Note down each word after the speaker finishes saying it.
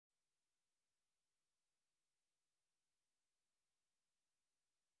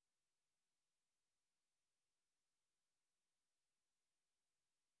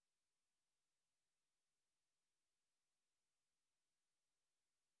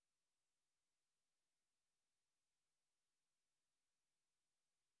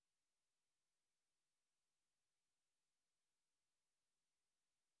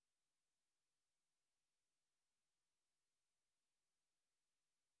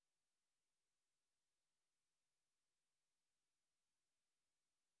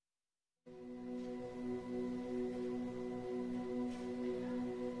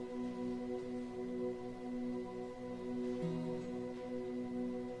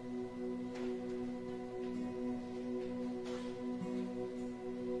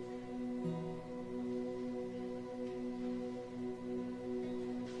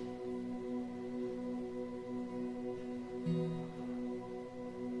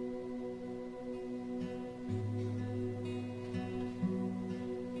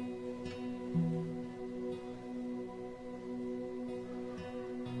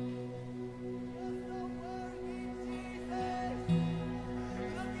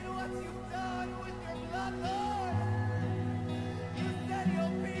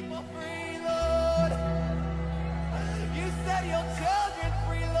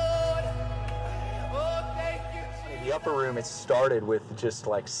The upper room, it started with just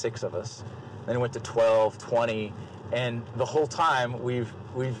like 6 of us, then it went to 12, 20, and the whole time we've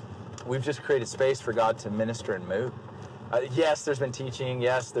just created space for God to minister and move. Yes, there's been teaching.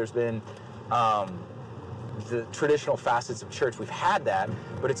 Yes, there's been the traditional facets of church. We've had that,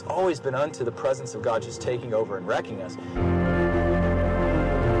 but it's always been unto the presence of God just taking over and wrecking us.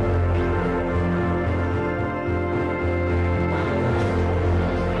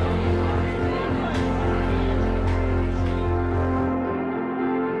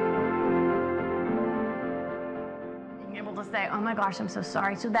 Say, oh my gosh, I'm so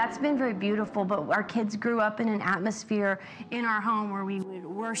sorry. So that's been very beautiful, but our kids grew up in an atmosphere in our home where we would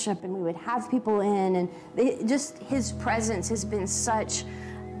worship and we would have people in, and just his presence has been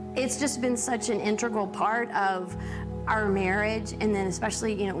it's just been such an integral part of our marriage, and then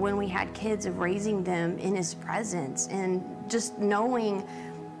especially, you know, when we had kids, of raising them in his presence and just knowing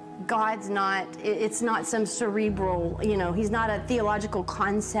God's it's not some cerebral, you know, he's not a theological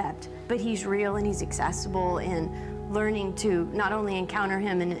concept, but he's real and he's accessible, and learning to not only encounter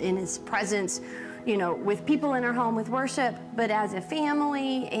him in his presence, you know, with people in our home with worship, but as a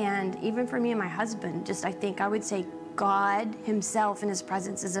family, and even for me and my husband, just I think I would say God himself and his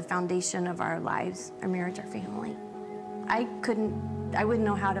presence is a foundation of our lives, our marriage, our family. I wouldn't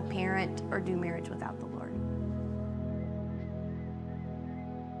know how to parent or do marriage without the Lord.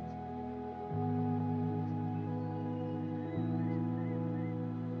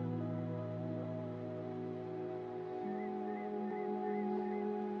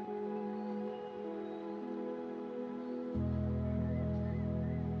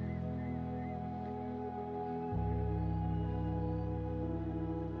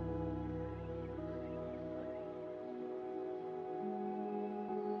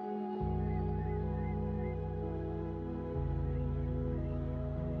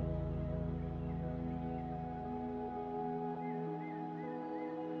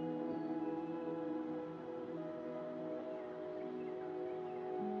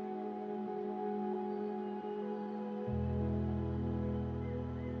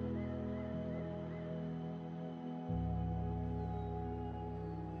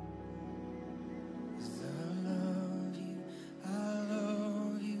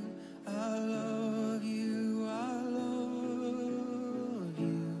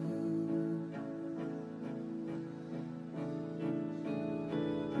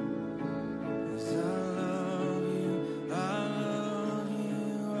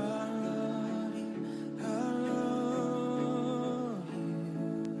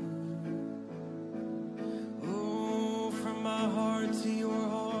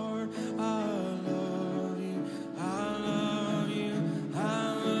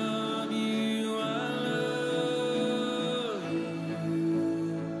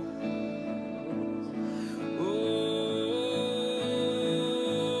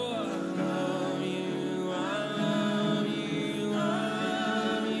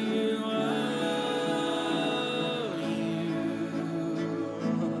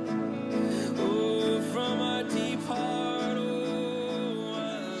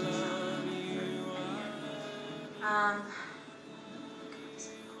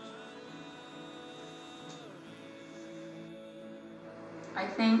 I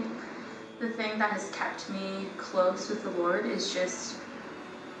think the thing that has kept me close with the Lord is just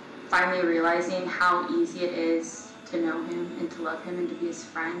finally realizing how easy it is to know him and to love him and to be his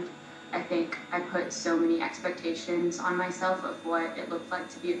friend. I think I put so many expectations on myself of what it looked like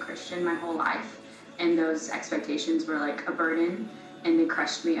to be a Christian my whole life, and those expectations were like a burden, and they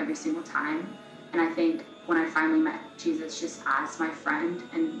crushed me every single time. And I think when I finally met Jesus just as my friend,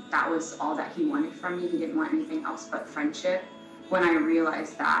 and that was all that he wanted from me, he didn't want anything else but friendship, when I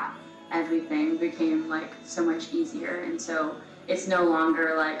realized that, everything became like so much easier. And so it's no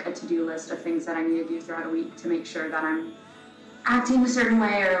longer like a to-do list of things that I need to do throughout a week to make sure that I'm acting a certain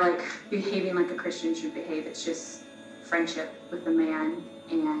way or like behaving like a Christian should behave. It's just friendship with a man,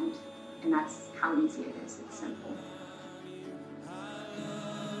 and that's how easy it is. It's simple.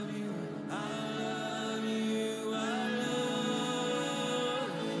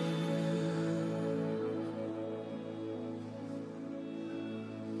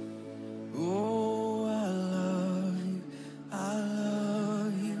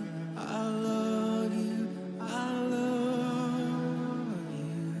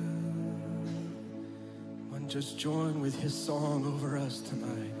 Just join with his song over us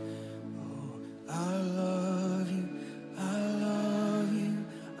tonight. Oh, I love you, I love you,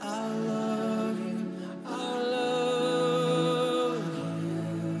 I love you, I love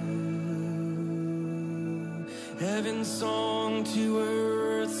you. Heaven's song to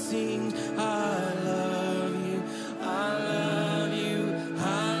earth sings, I love you, I love you,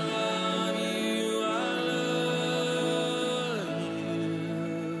 I love you, I love you.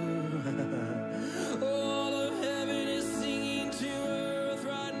 All of heaven is singing to earth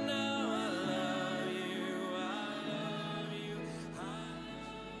right now. I love you, I love you, I love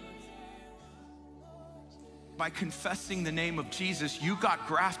you. By confessing the name of Jesus, you got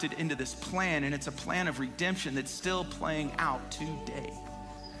grafted into this plan, and it's a plan of redemption that's still playing out today.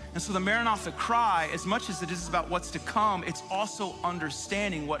 And so the Maranatha cry, as much as it is about what's to come, it's also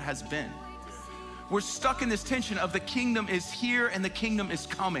understanding what has been. We're stuck in this tension of the kingdom is here and the kingdom is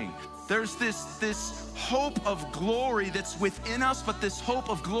coming. There's this hope of glory that's within us, but this hope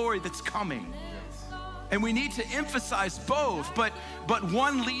of glory that's coming. And we need to emphasize both, but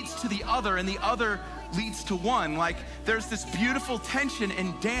one leads to the other and the other leads to one. Like there's this beautiful tension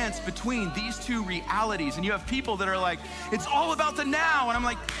and dance between these two realities. And you have people that are like, it's all about the now. And I'm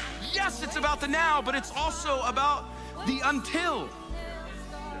like, yes, it's about the now, but it's also about the until.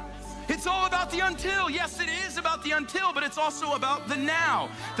 It's all about the until. Yes, it is about the until, but it's also about the now.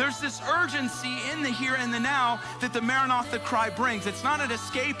 There's this urgency in the here and the now that the Maranatha cry brings. It's not an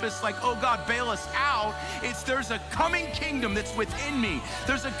escapist like, oh God, bail us out. It's there's a coming kingdom that's within me.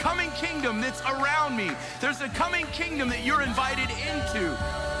 There's a coming kingdom that's around me. There's a coming kingdom that you're invited into.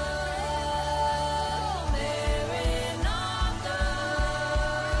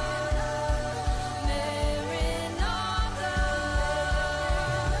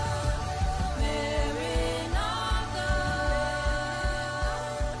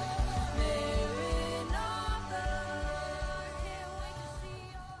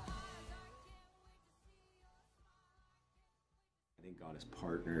 God has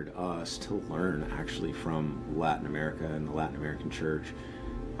partnered us to learn actually from Latin America and the Latin American church.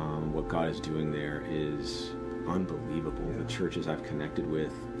 What God is doing there is unbelievable. The churches I've connected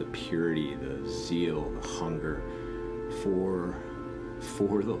with, the purity, the zeal, the hunger for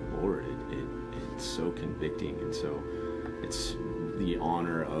the Lord, it's so convicting. And so it's the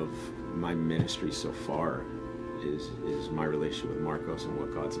honor of my ministry so far is my relationship with Marcos and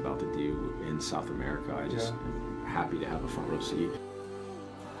what God's about to do in South America. I just am happy to have a front row seat.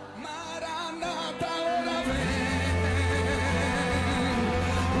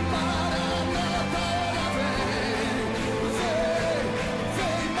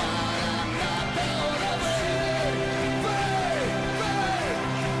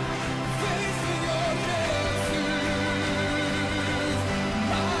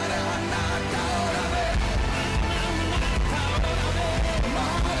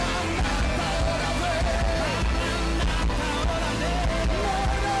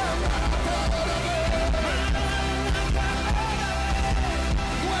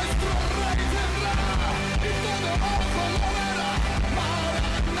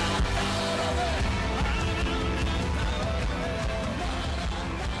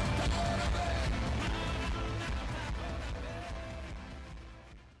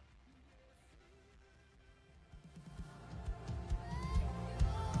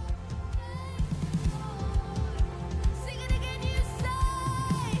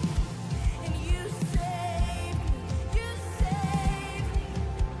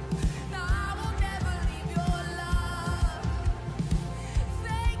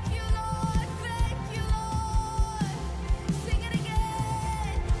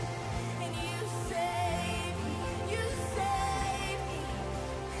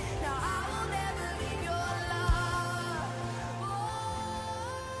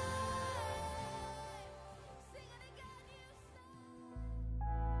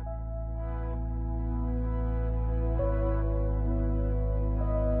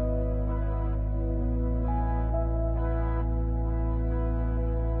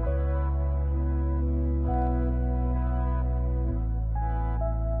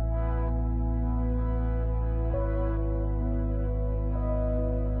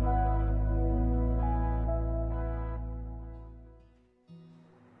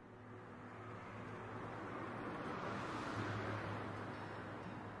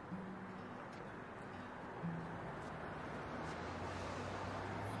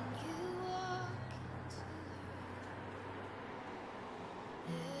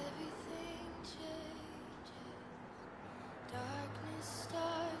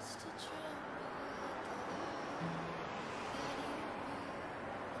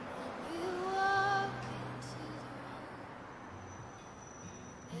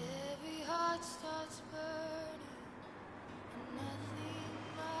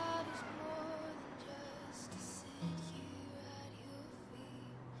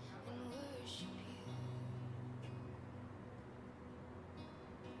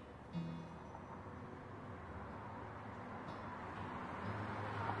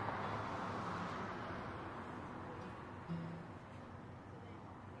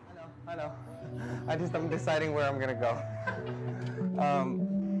 I know. I'm deciding where I'm gonna go.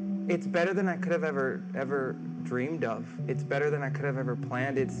 It's better than I could have ever dreamed of. It's better than I could have ever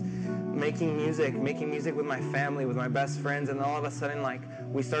planned. It's making music with my family, with my best friends, and all of a sudden, like,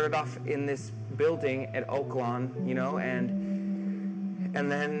 we started off in this building at Oaklawn, you know, and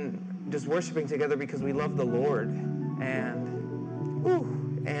then just worshiping together because we love the Lord,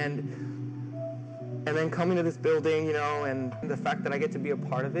 and then coming to this building, you know, and the fact that I get to be a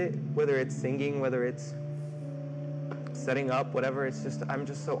part of it, whether it's singing, whether it's setting up, whatever, I'm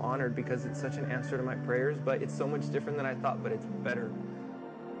just so honored because it's such an answer to my prayers, but it's so much different than I thought, but it's better.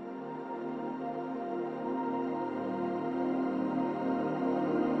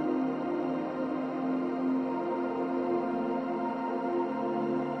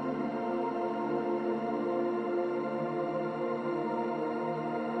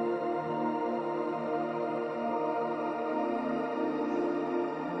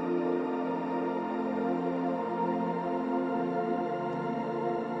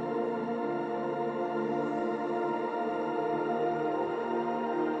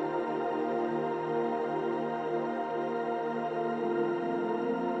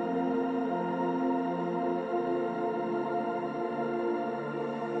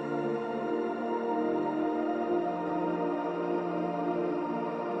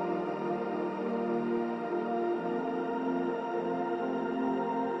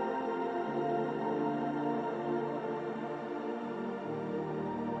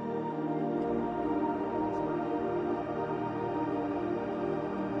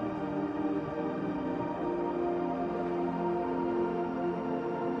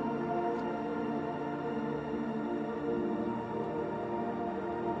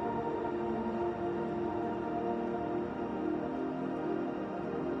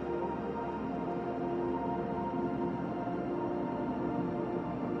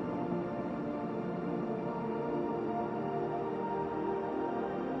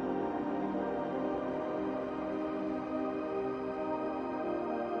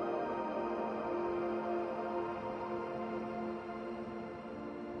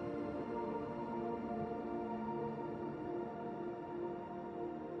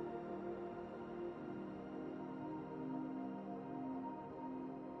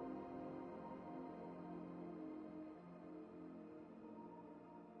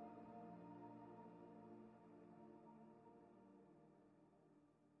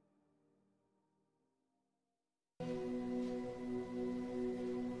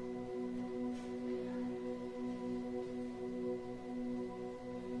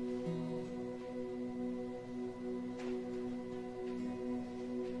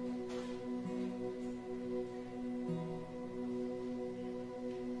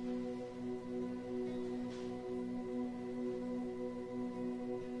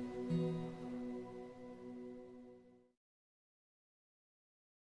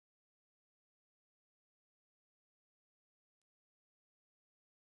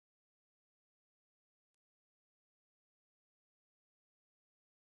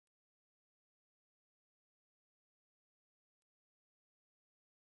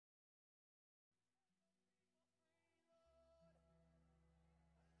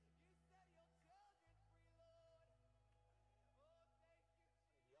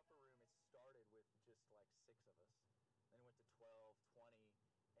 Started with just like 6 of us, then it went to 12, 20,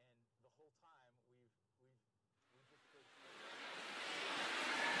 and the whole time we just did.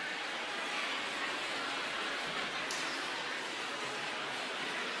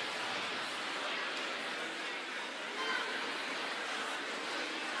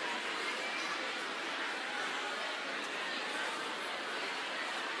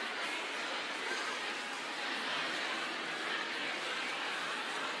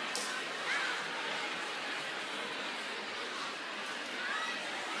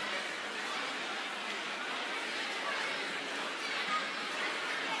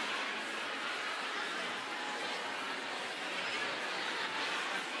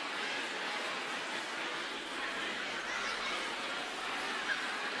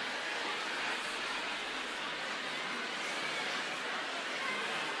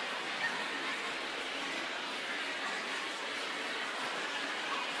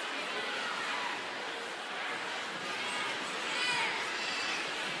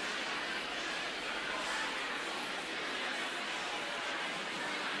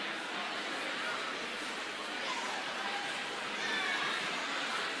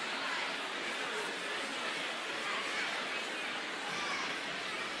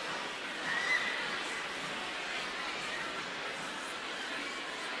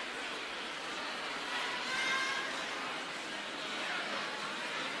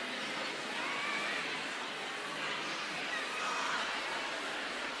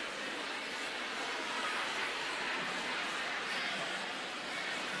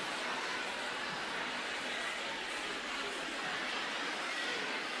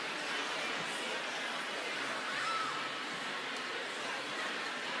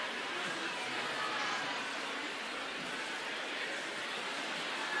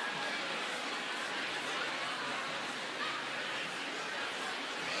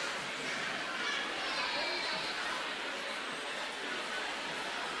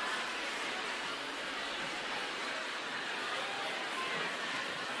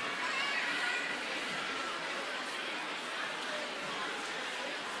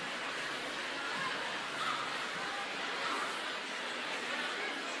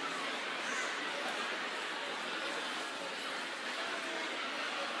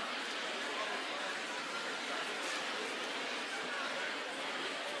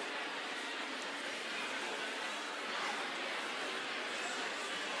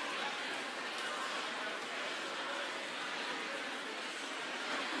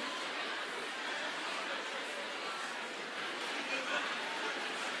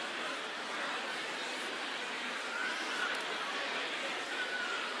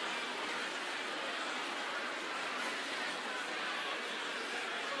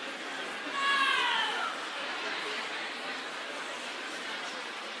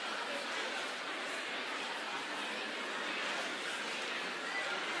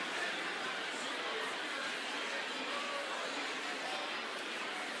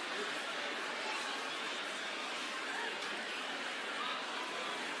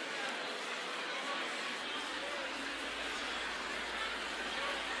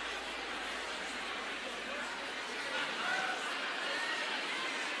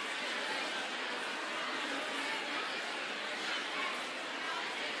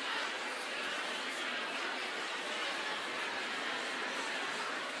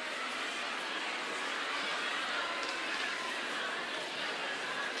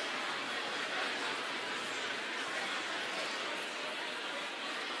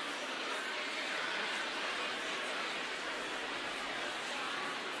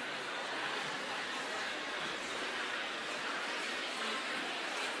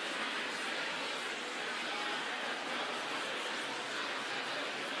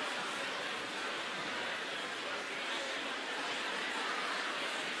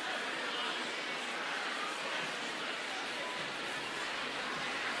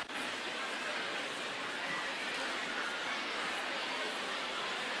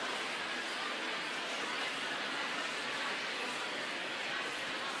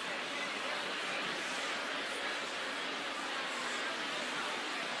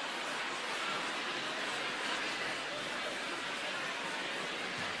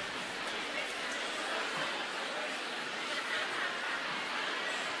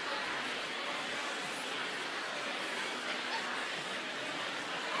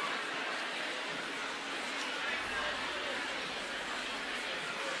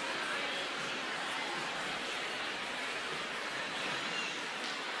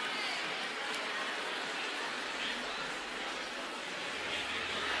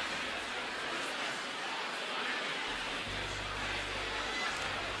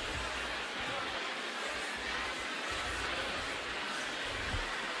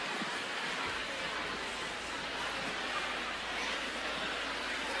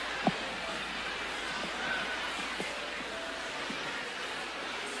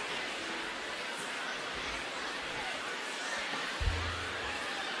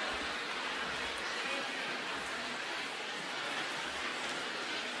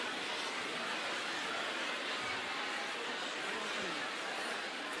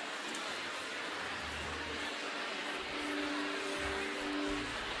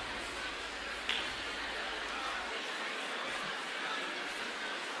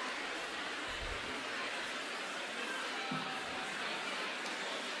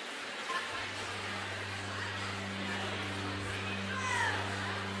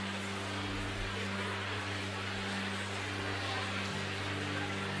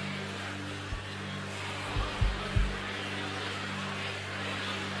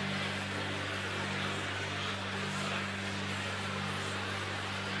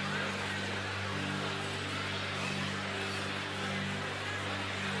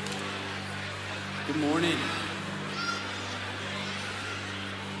 Good morning.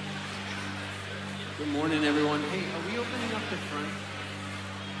 Good morning, everyone. Hey, are we opening up the front?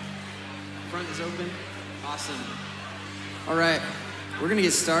 Front is open? Awesome. All right, we're gonna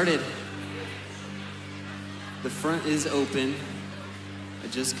get started. The front is open. I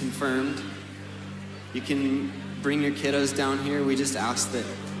just confirmed. You can bring your kiddos down here. We just ask that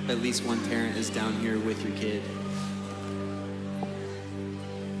at least one parent is down here with your kid.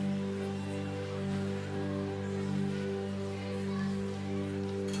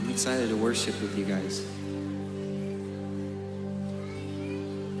 I'm excited to worship with you guys.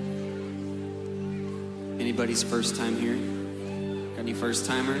 Anybody's first time here? Got any first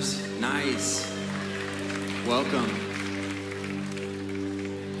timers? Nice. Welcome.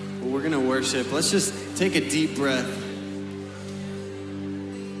 Well, we're gonna worship. Let's just take a deep breath.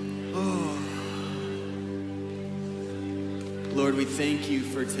 Oh. Lord, we thank you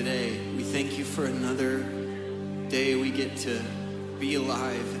for today. We thank you for another day we get to be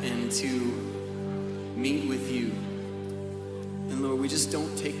alive and to meet with you. And Lord, we just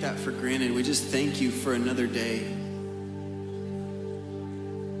don't take that for granted. We just thank you for another day.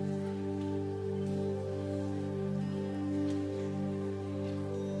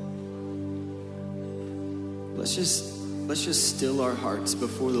 Let's just still our hearts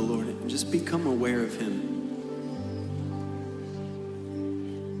before the Lord and just become aware of him.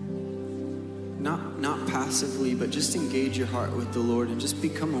 Not passively, but just engage your heart with the Lord and just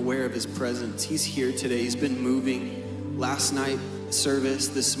become aware of his presence. He's here today. He's been moving. Last night service,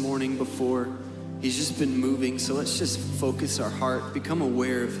 this morning before, he's just been moving. So let's just focus our heart, become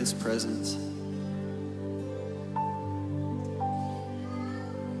aware of his presence.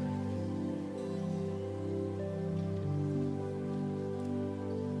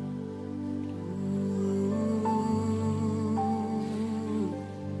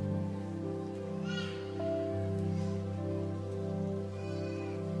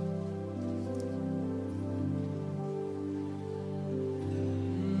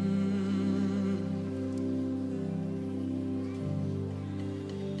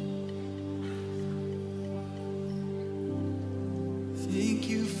 Thank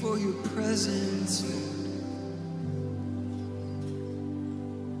you for your presence, Lord.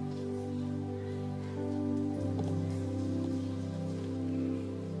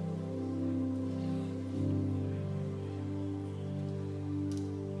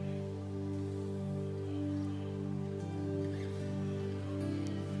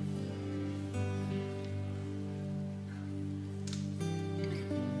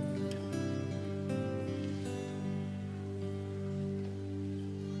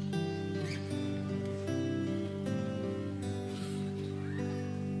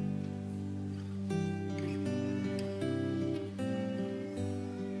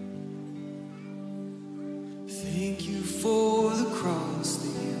 Thank you for the cross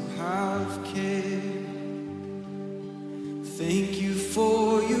that you have carried. Thank you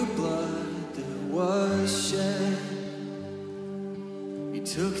for your blood that was shed. You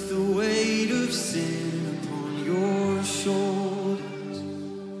took the weight of sin upon your shoulders.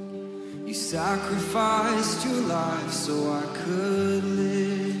 You sacrificed your life so I could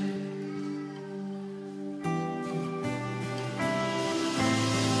live.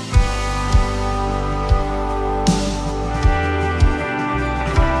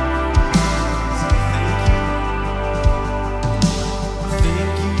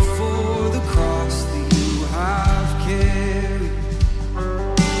 Thank you for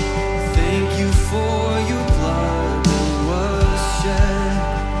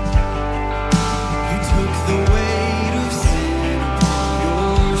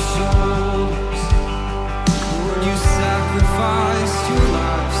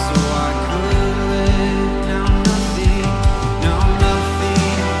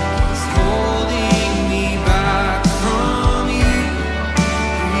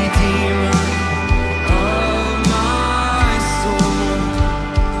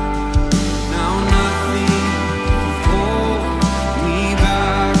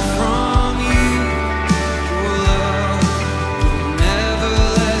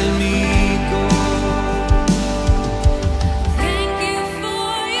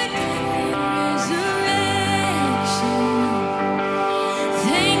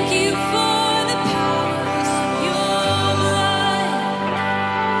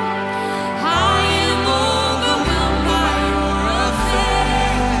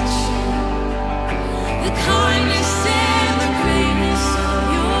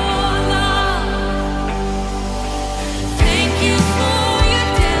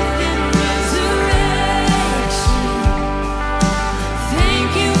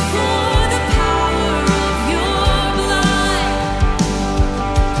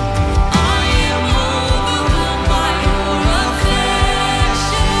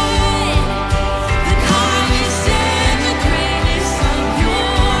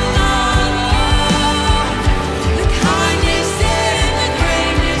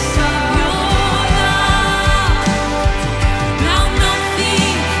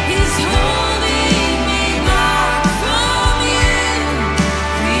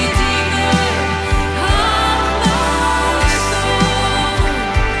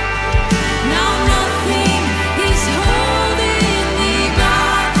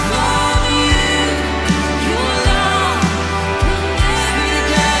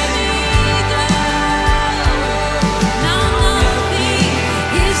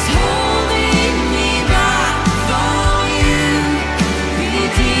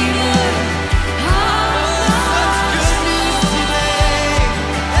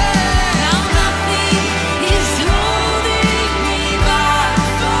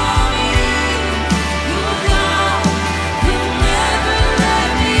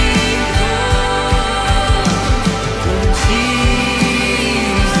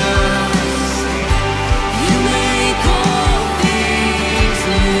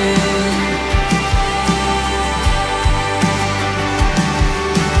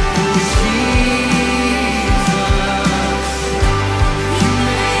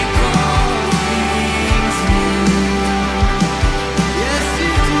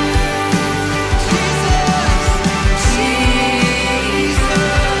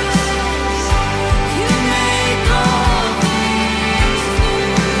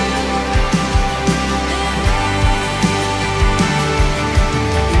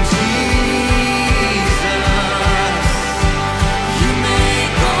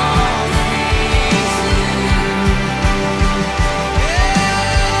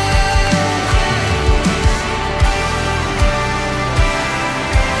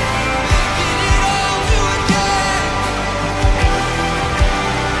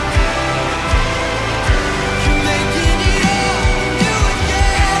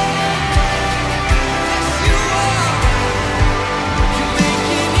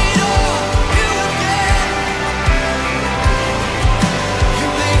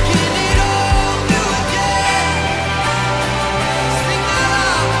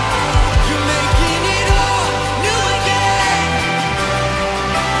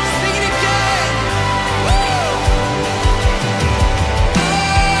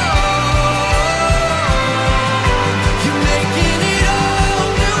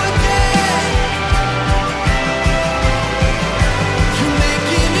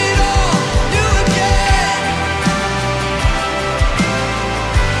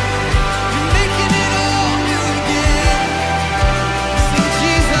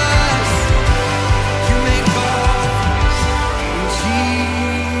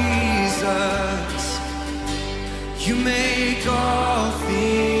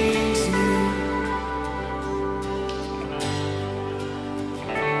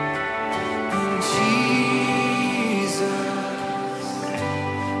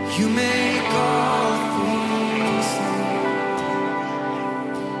You make all things new.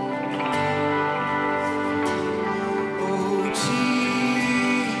 Oh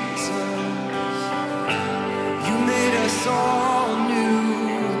Jesus, you made us all new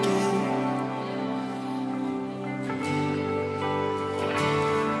again.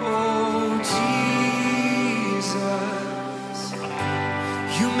 Oh Jesus,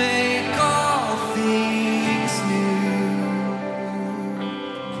 you make all things new.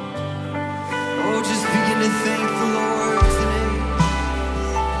 Oh, just begin to thank the Lord today.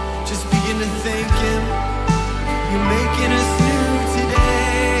 Just begin to thank Him. You're making us new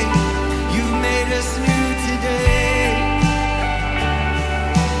today. You've made us new today.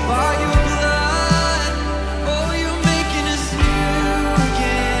 By your blood, oh, you're making us new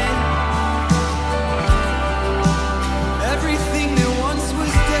again. Everything that once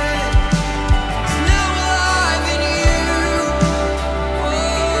was dead is now alive in you.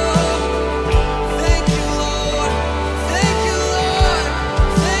 Oh, thank you, Lord. Thank you, Lord.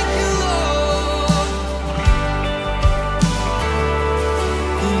 Thank you, Lord.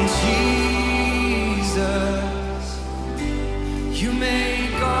 In Jesus, you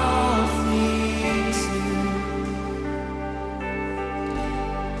make all things new.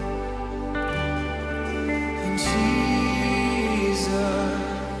 In Jesus,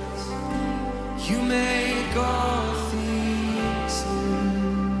 you make all things new.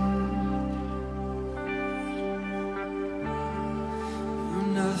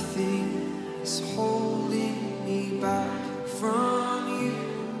 Nothing is holding me back from you,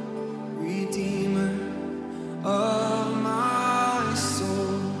 Redeemer of my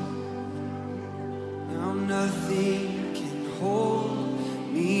soul. Now nothing can hold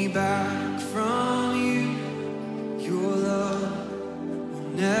me back from you. Your love will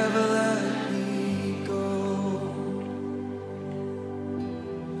never let me go.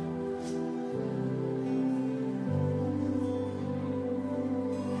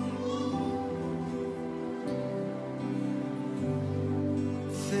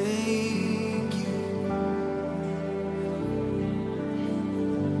 Thank you.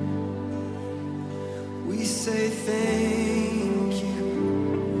 We say thank you.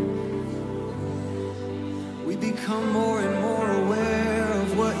 We become more and more aware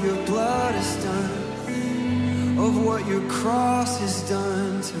of what your blood has done, of what your cross has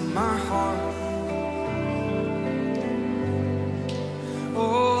done to my heart.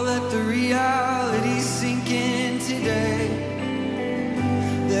 Oh, let the reality sink in today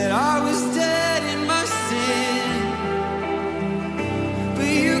that I was dead in my sin, but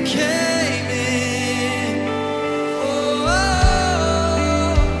you came in. Oh,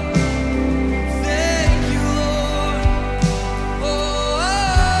 thank you, Lord. Oh,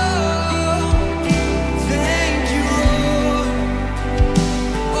 thank you, Lord.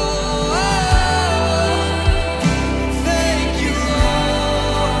 Oh, thank you,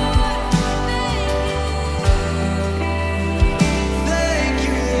 Lord.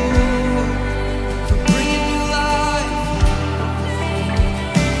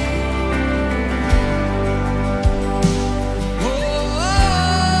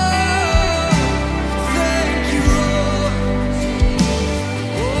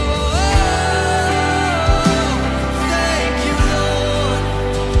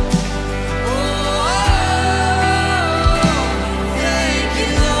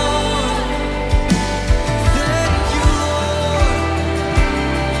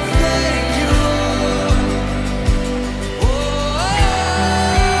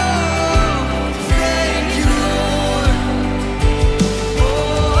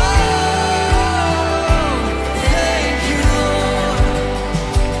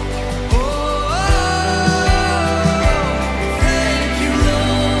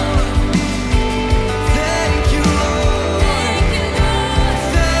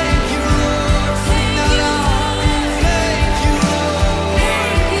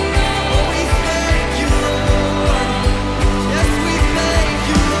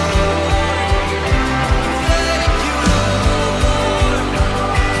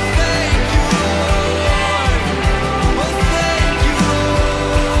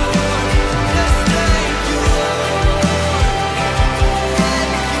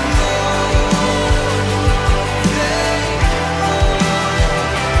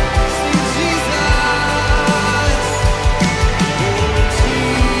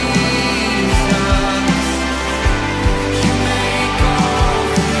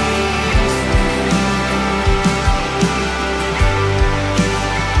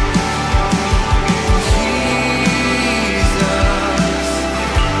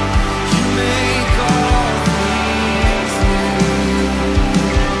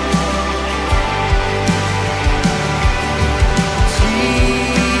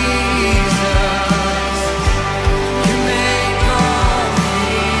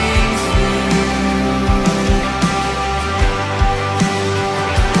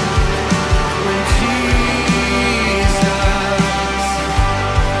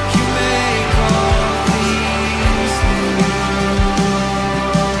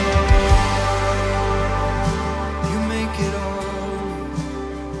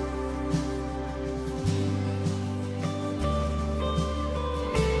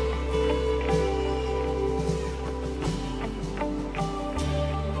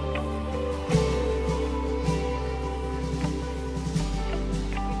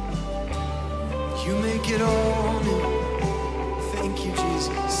 it all new. Thank you,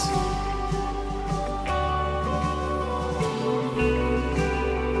 Jesus.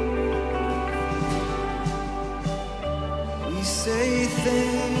 We say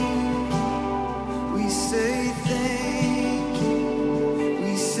thank you. We say thank you.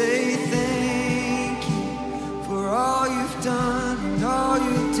 We say thank you for all you've done and all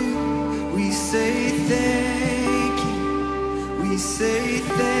you do. We say thank you. We say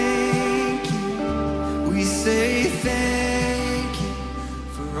thank you. We say thank you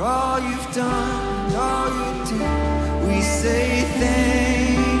for all you've done and all you do. We say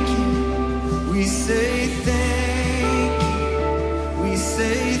thank you. We say thank you. We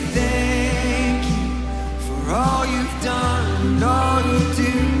say thank you for all you've done and all you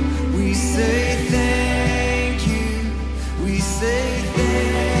do. We say thank you. We say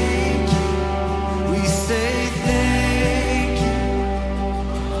thank you. We say thank you.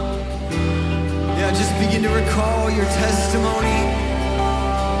 Yeah, just begin to recall your testimony.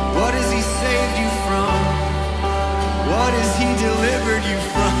 What has he saved you from? What has he delivered you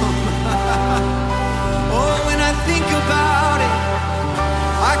from? Oh, when I think about it,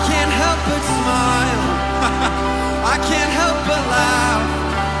 I can't help but smile. I can't help but laugh,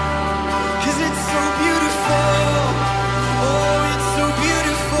 'cause it's so beautiful. Oh, it's so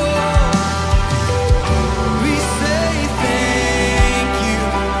beautiful. We say thank you.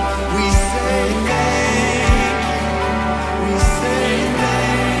 We say thank you. We say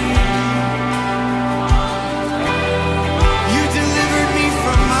thank you. You delivered me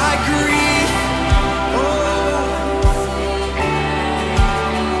from my grief. Oh,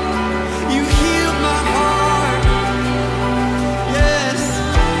 you healed my heart. Yes.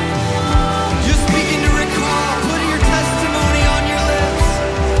 Just begin to recall, put your testimony on your lips.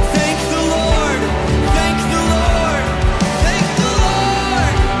 Thank the Lord. Thank the Lord. Thank the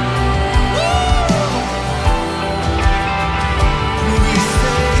Lord. Woo! We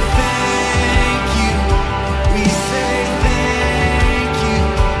say thank you. We say thank you.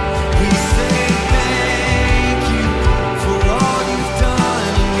 We say thank you for all you've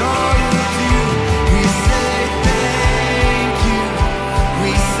done and all you do. We say thank you.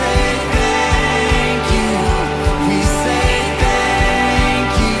 We say thank you. We say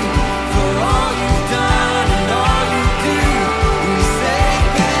thank you for all you've done and all you do. We say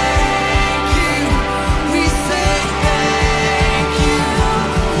thank you. We say thank you.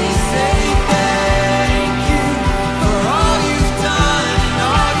 We say thank you for all you've done and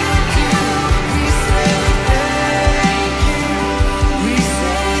all you do. We say thank you. We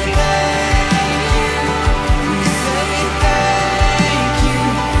say thank you. We say thank you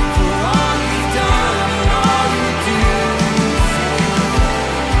for all you've done and all you do.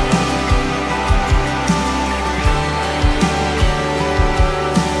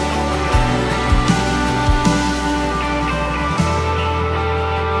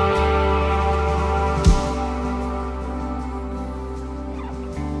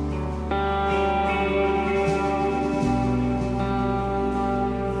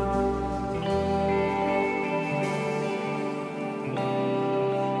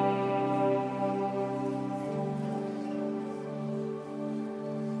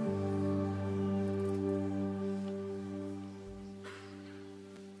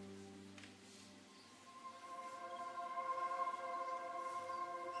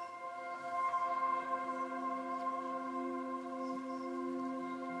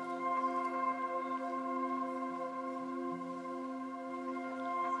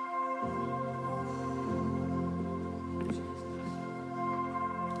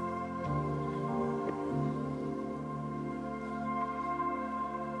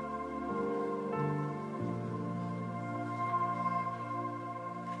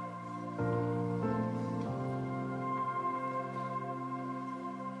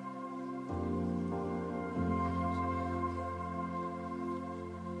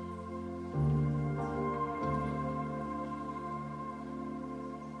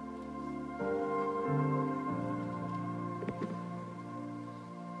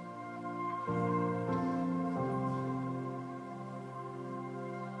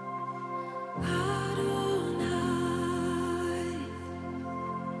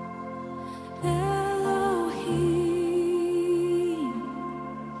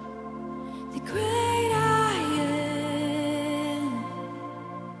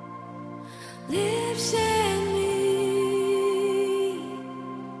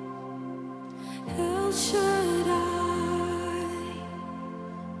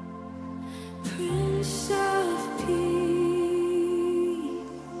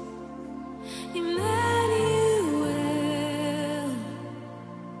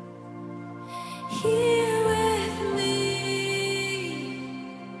 Here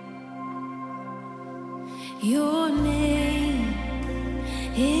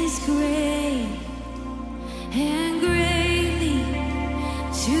is great and greatly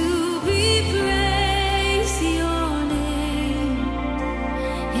to be praised. Your name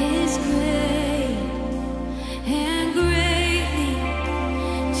is great and greatly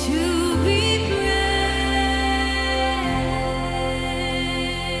to be praised.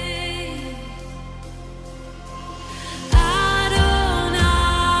 Adonai,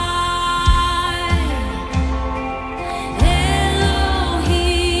 Elohim,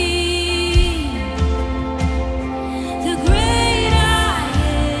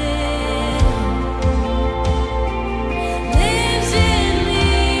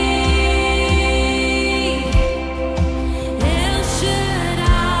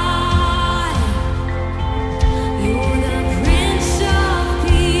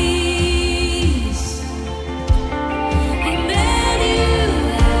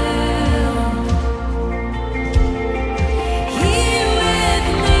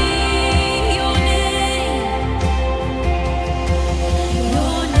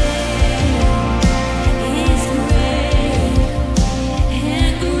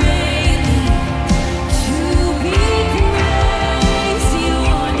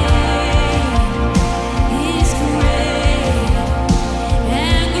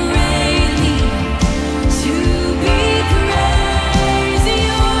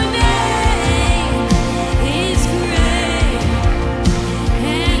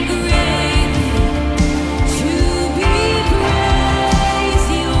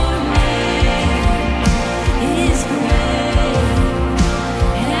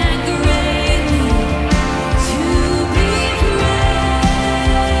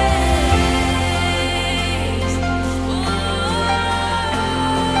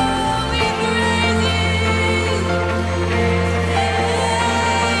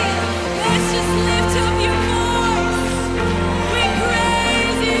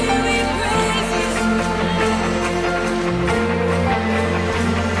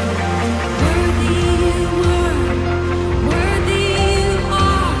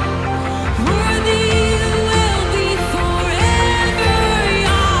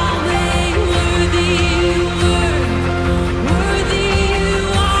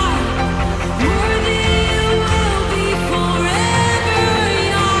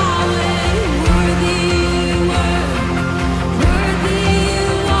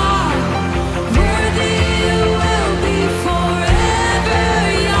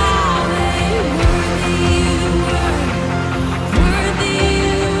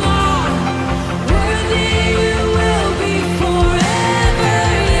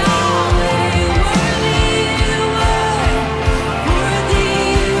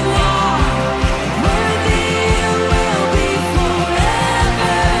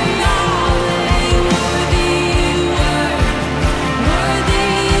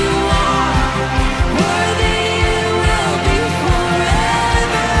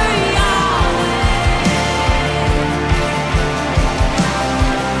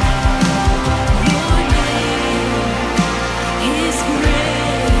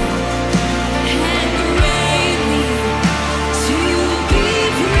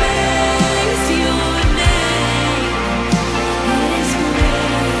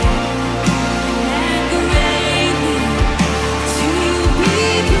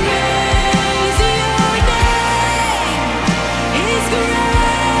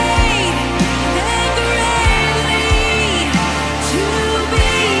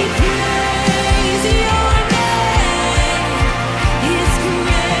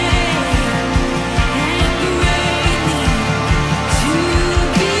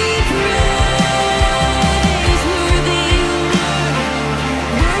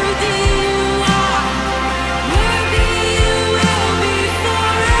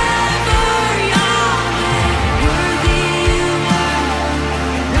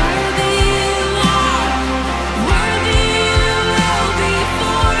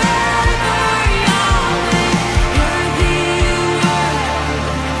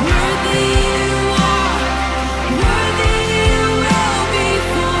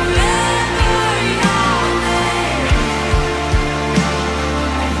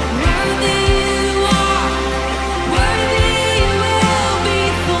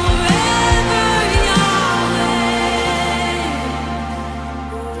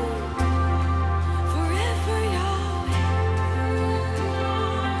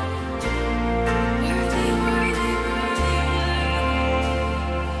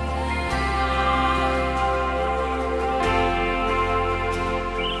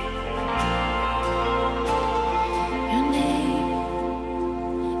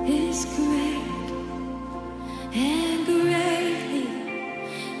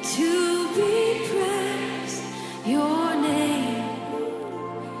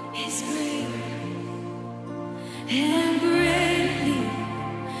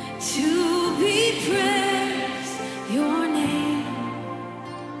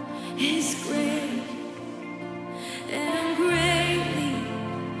 is great and greatly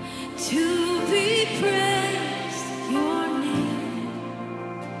to be praised. Your name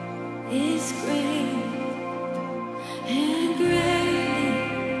is great and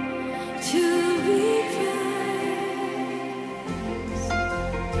greatly to be praised.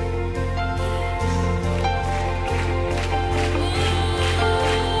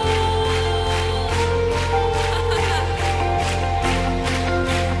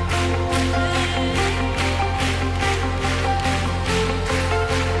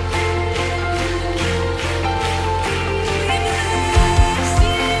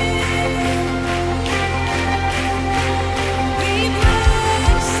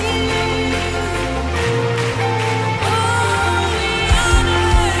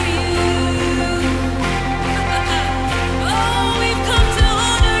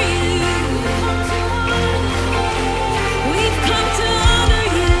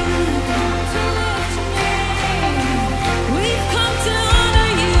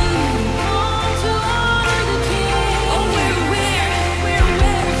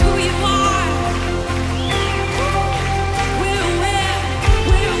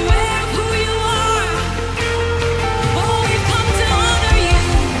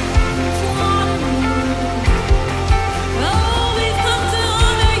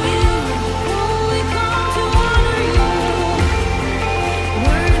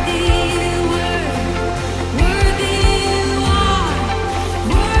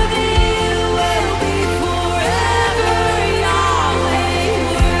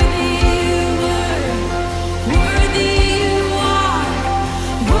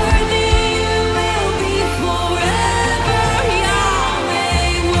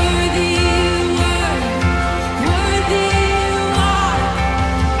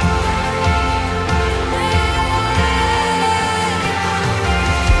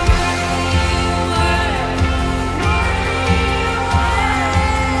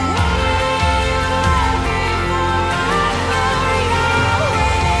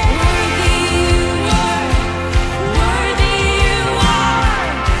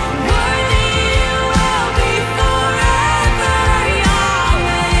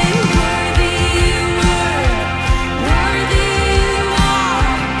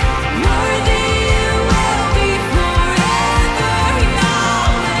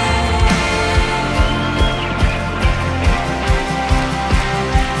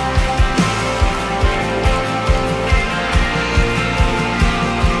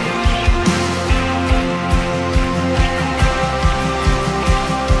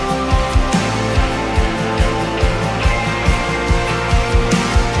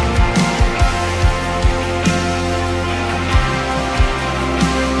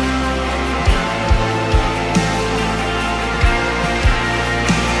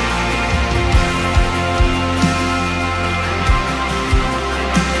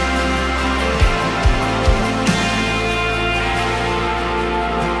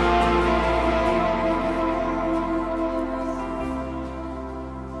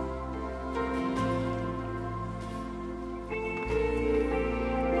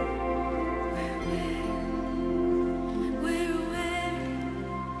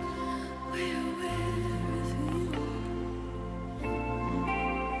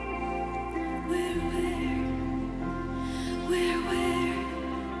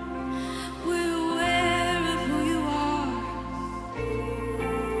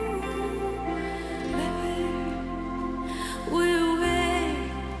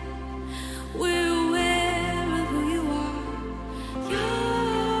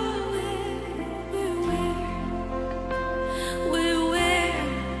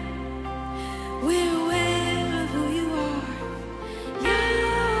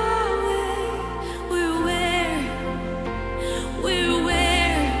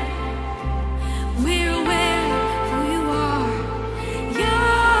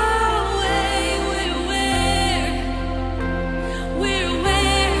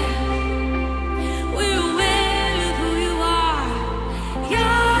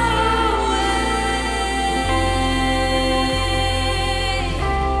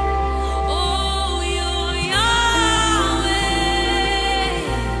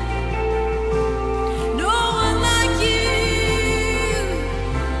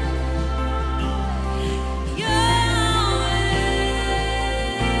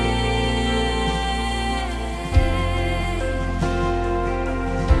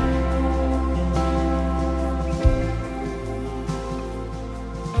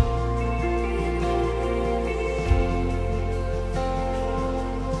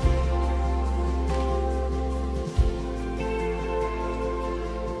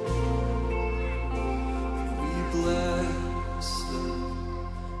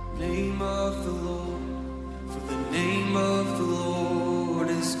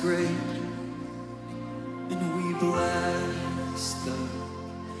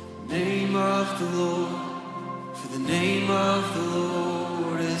 name of the Lord, for the name of the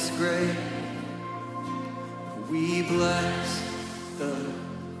Lord is great. We bless the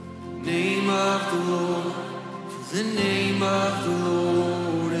name of the Lord, for the name of the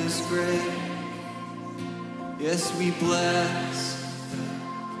Lord is great. Yes, we bless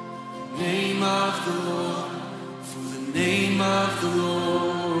the name of the Lord, for the name of the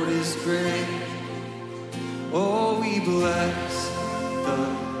Lord is great. Oh, we bless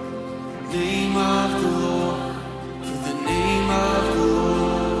the name of the Lord, for the name of the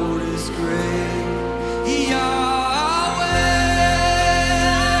Lord is great.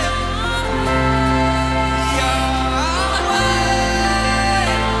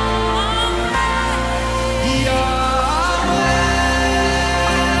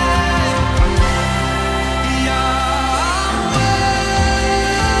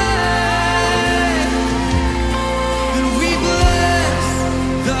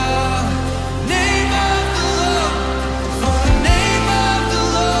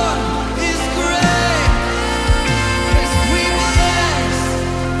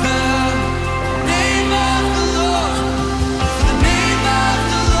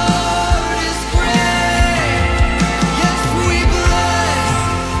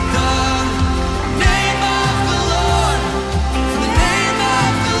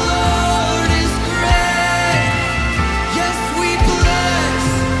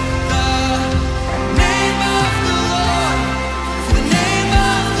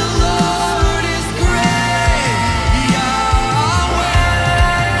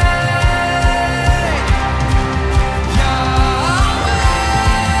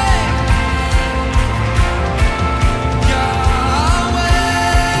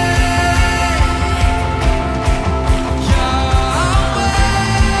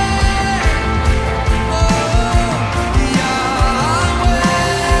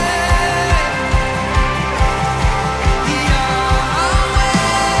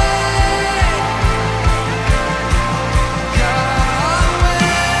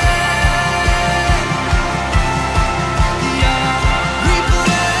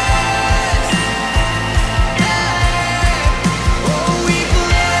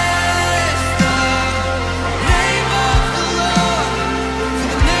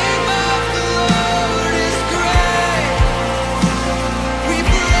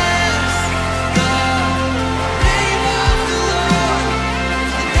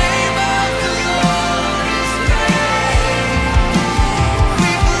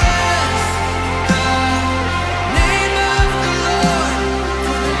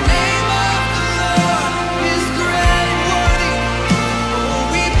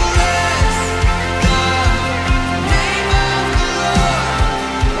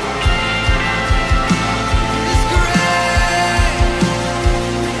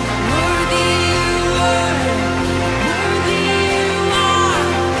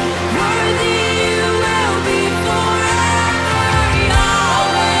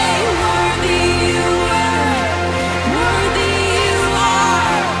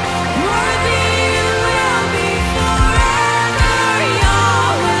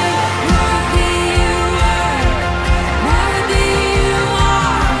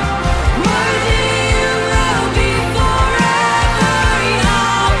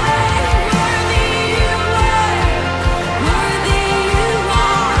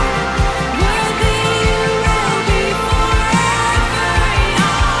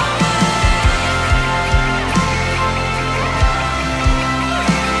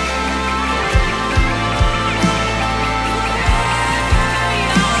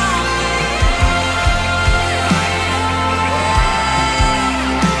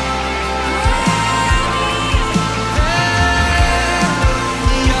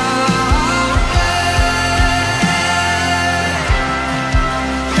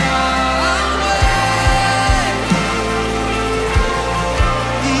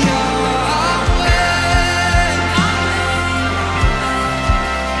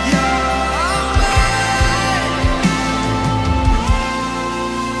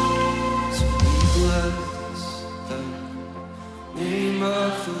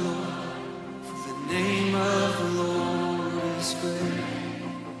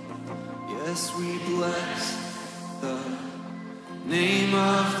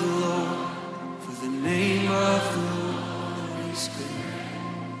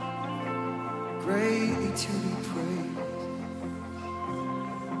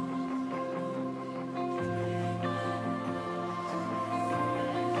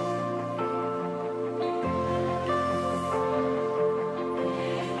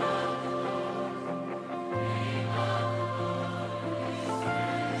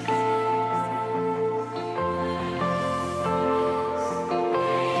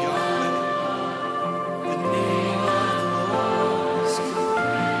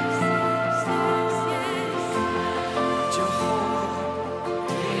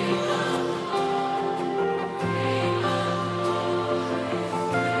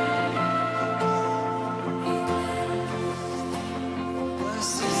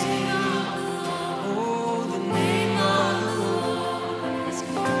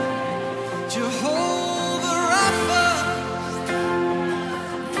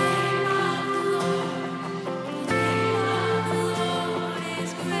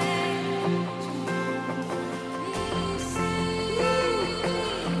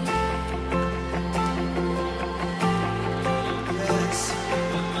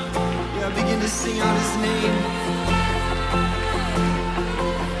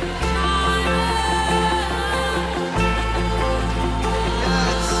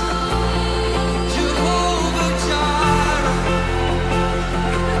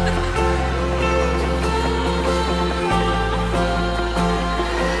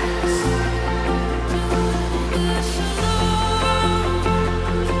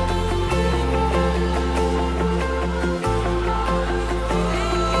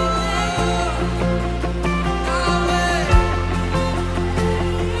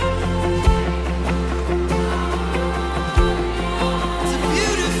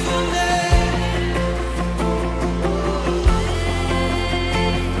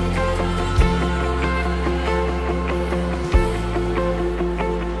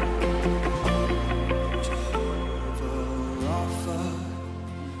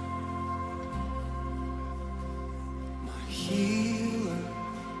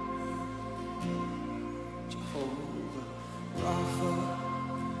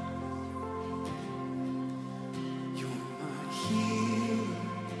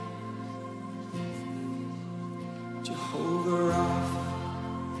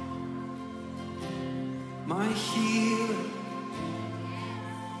 my healer.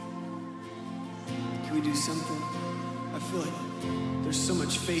 Can we do something? I feel like there's so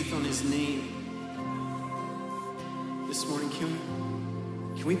much faith on his name. This morning, can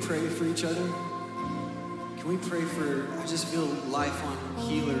we pray for each other? Can we pray for, I just feel life on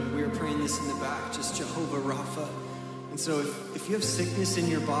healer. We were praying this in the back, just Jehovah Rapha. And so if you have sickness in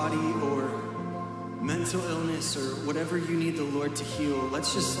your body or mental illness or whatever you need the Lord to heal,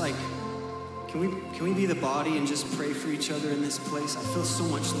 let's just like, can we be the body and just pray for each other in this place? I feel so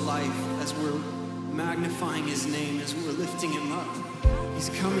much life as we're magnifying his name, as we're lifting him up. He's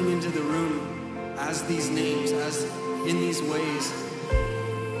coming into the room as these names, as in these ways.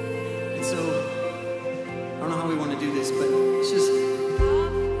 And so, I don't know how we want to do this, but let's just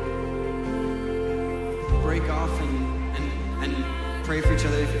break off and pray for each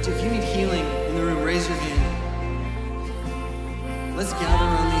other. If you need healing in the room, raise your hand. Let's gather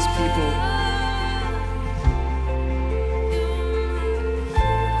around these people.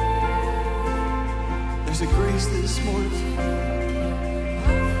 There's a grace this morning.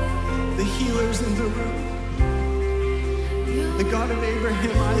 The healer's in the room. The God of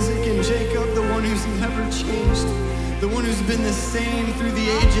Abraham, Isaac, and Jacob, the one who's never changed, the one who's been the same through the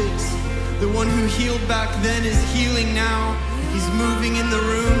ages, the one who healed back then is healing now. He's moving in the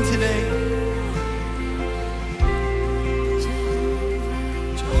room today.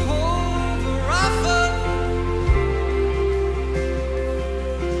 Jehovah Rapha.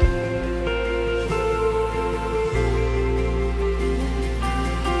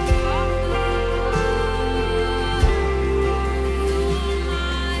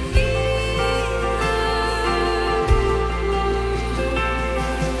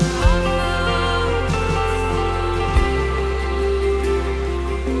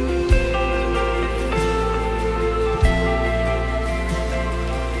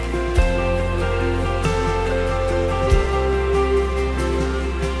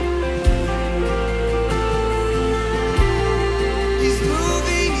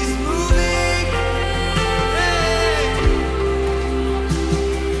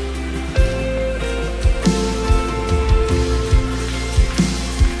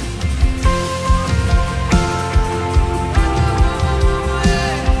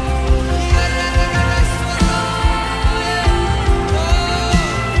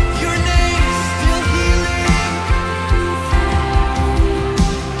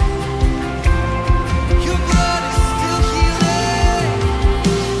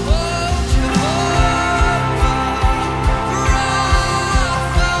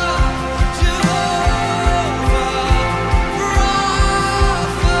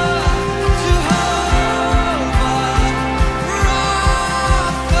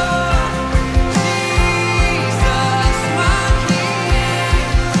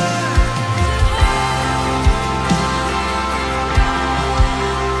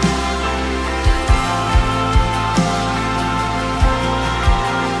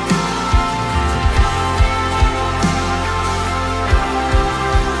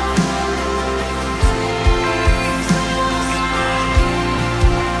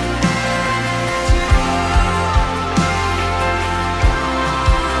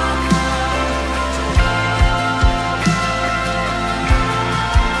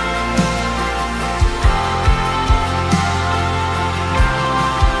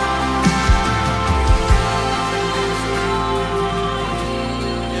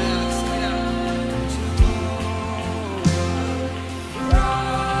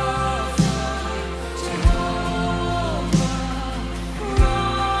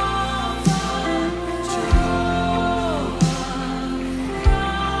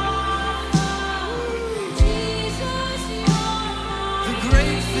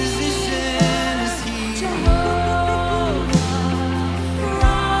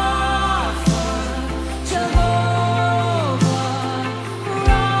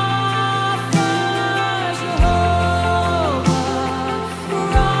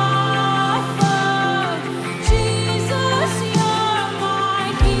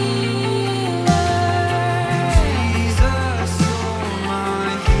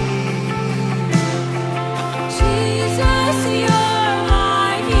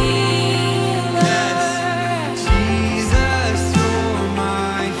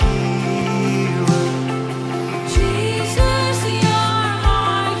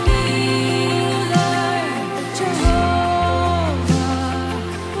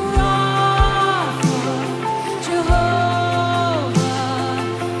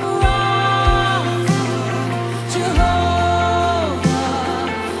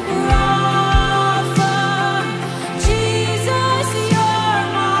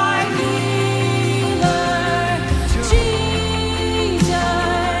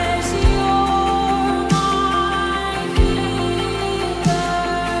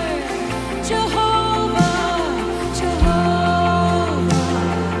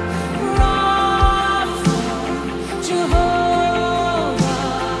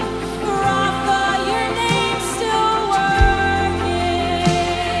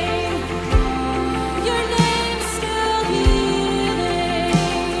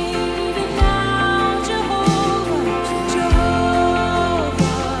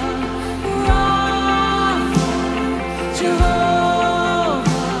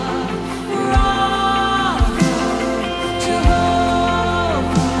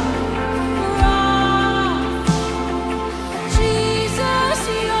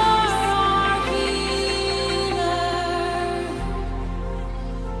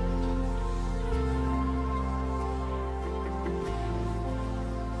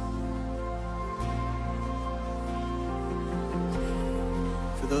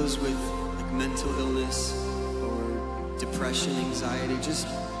 those with like mental illness or depression, anxiety, just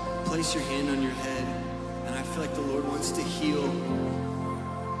place your hand on your head. And I feel like the Lord wants to heal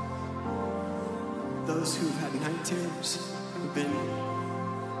those who've had night terrors, who've been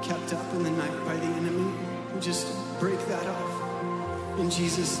kept up in the night by the enemy. We just break that off in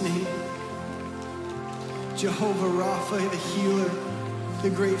Jesus' name. Jehovah Rapha, the healer, the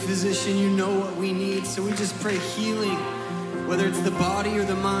great physician, you know what we need. So we just pray healing, whether it's the body or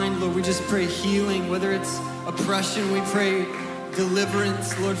the mind, Lord, we just pray healing. Whether it's oppression, we pray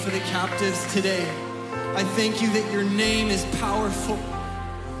deliverance, Lord, for the captives today. I thank you that your name is powerful.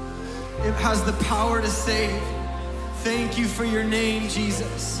 It has the power to save. Thank you for your name,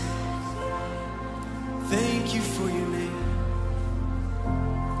 Jesus. Thank you for your name.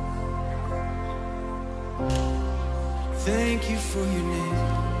 Thank you for your name.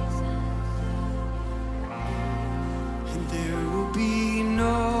 And there will be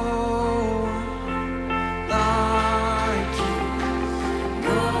no like you,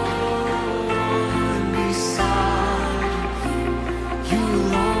 no one beside you, you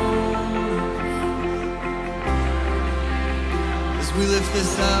alone. As we lift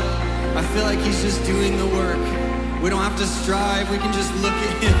this up, I feel like he's just doing the work. We don't have to strive, we can just look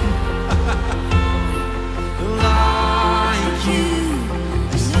at him. Like you,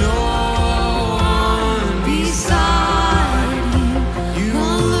 there's no one beside you. You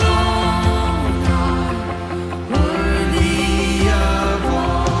alone are worthy of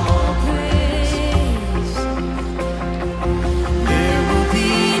all praise. There will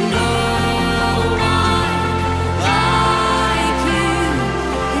be no one like you,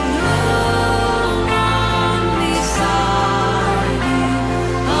 no one beside you.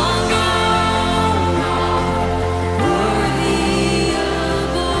 Alone worthy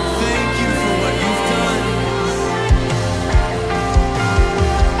of all. Thank you for what you've done.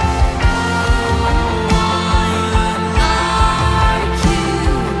 No one like you,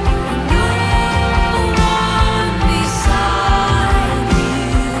 no one beside you.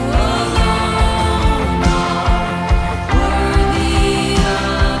 Alone worthy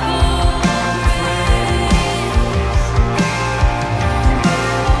of all praise.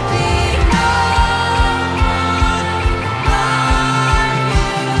 Be no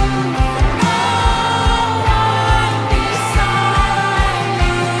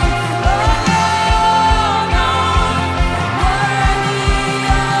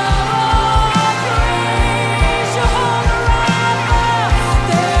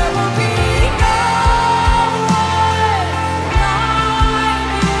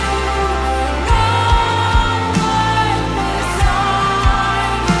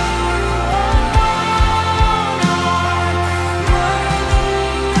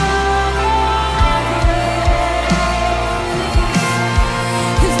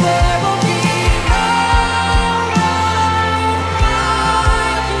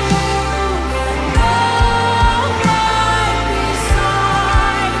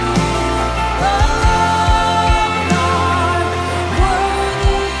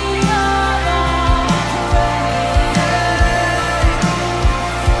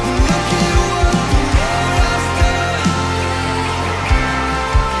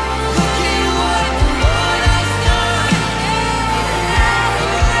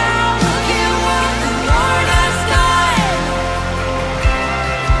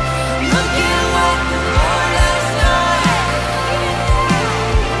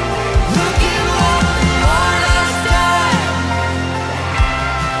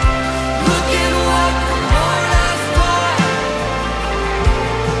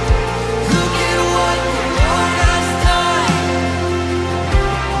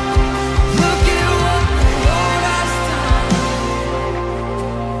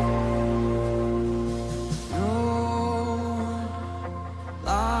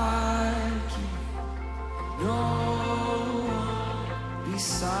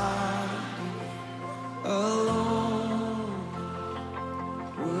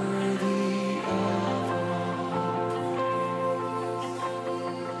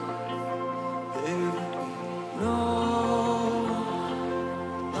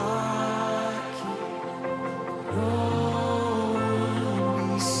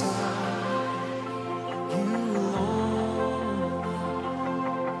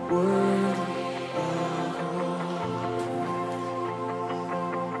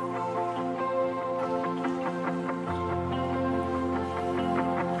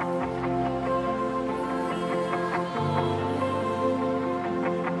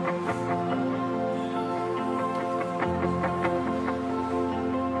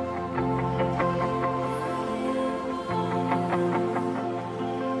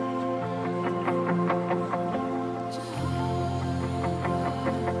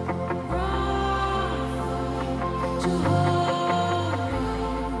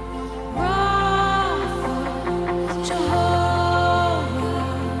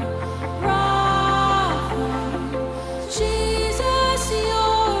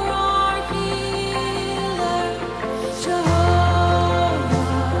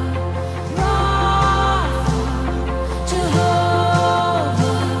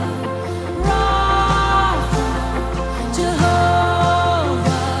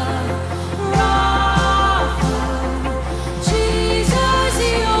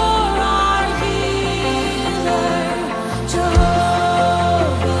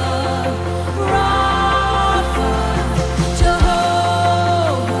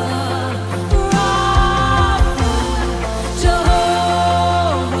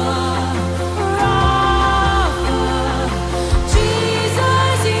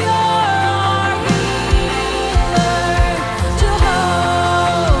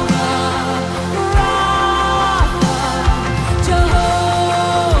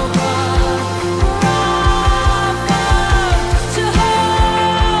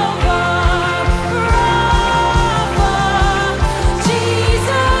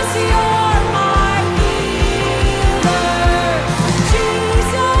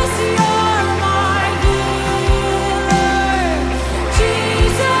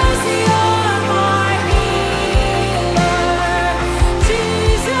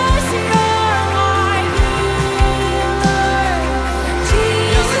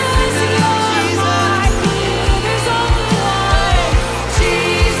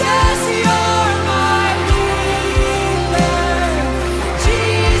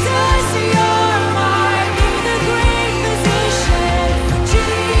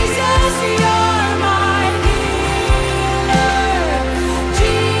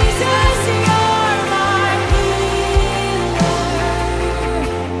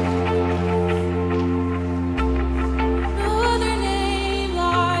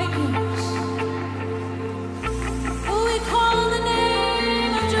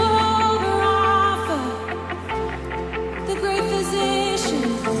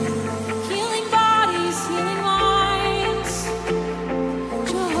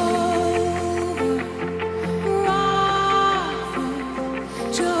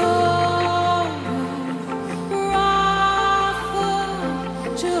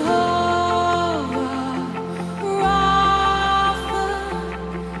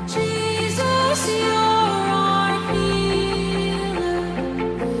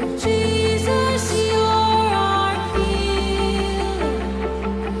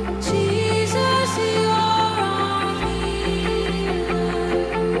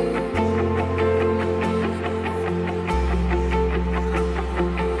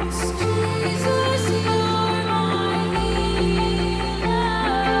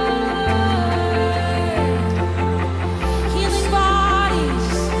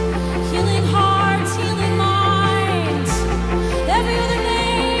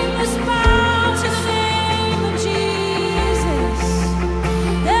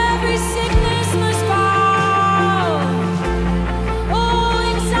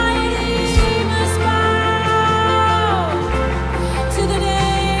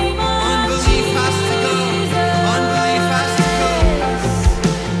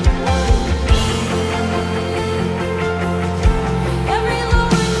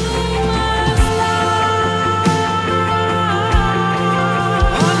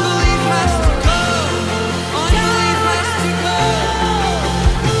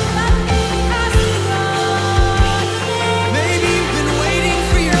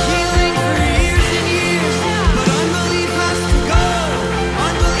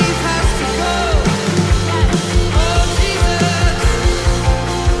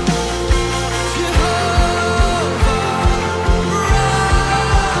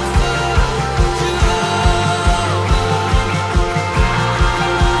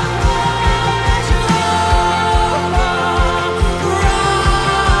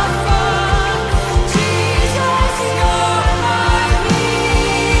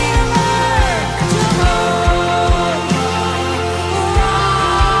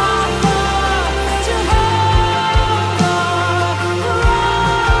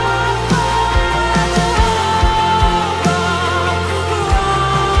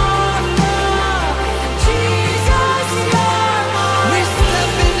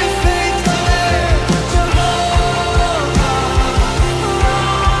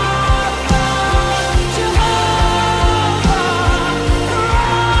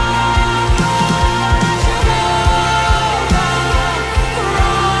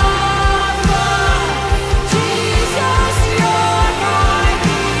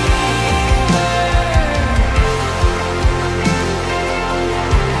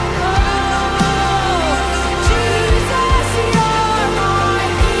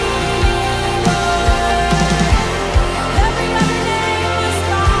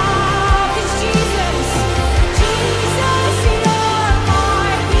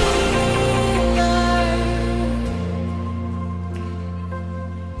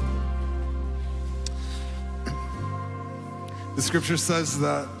The scripture says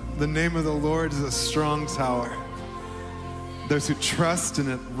that the name of the Lord is a strong tower. Those who trust in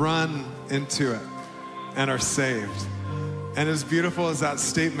it run into it and are saved. And as beautiful as that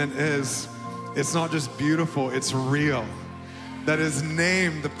statement is, it's not just beautiful, it's real. That his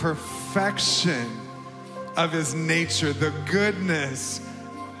name, the perfection of his nature, the goodness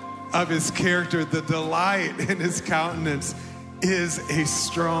of his character, the delight in his countenance is a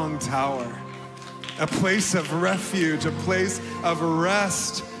strong tower. A place of refuge, a place of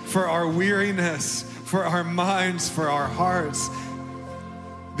rest for our weariness, for our minds, for our hearts.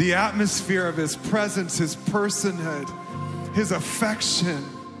 The atmosphere of his presence, his personhood, his affection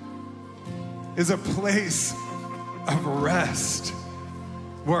is a place of rest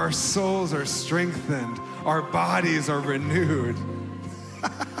where our souls are strengthened, our bodies are renewed.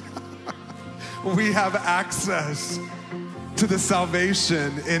 We have access to the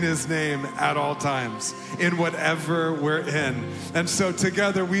salvation in his name at all times, in whatever we're in. And so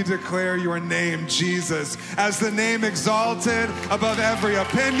together we declare your name, Jesus, as the name exalted above every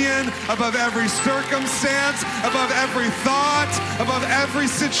opinion, above every circumstance, above every thought, above every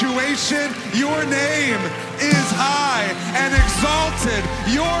situation. Your name is high and exalted.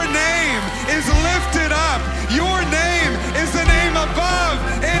 Your name is lifted up. Your name is the name above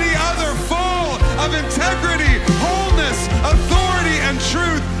any other, full of integrity, wholeness, authority, and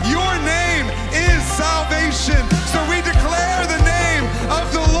truth. Your name is salvation. So we declare the name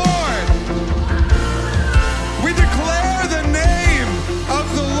of the Lord. We declare the name of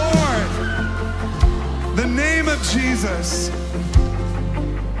the Lord. The name of Jesus.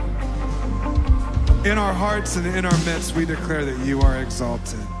 In our hearts and in our midst, we declare that you are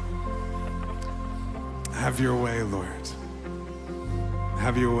exalted. Have your way, Lord.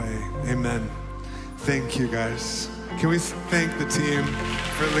 Have your way. Amen. Thank you, guys. Can we thank the team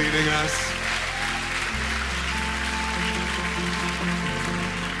for leading us?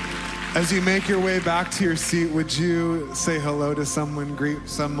 As you make your way back to your seat, would you say hello to someone, greet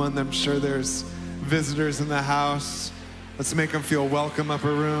someone? I'm sure there's visitors in the house. Let's make them feel welcome,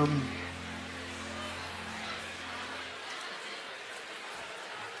 upper room.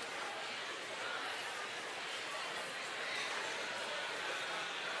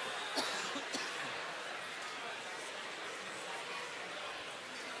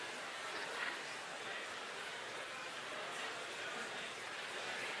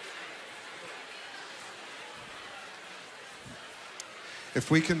 If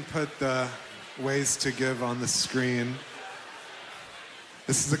we can put the ways to give on the screen.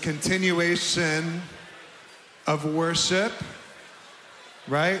 This is a continuation of worship,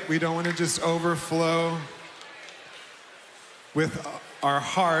 right? We don't want to just overflow with our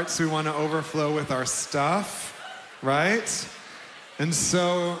hearts. We want to overflow with our stuff, right? And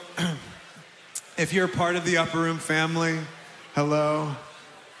so if you're part of the Upper Room family, hello.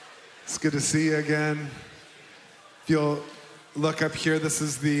 It's good to see you again. If you'll look up here, this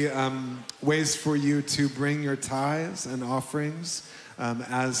is the ways for you to bring your tithes and offerings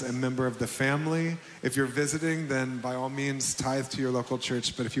as a member of the family. If you're visiting, then by all means tithe to your local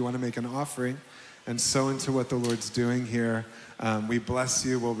church. But if you want to make an offering and sow into what the Lord's doing here, we bless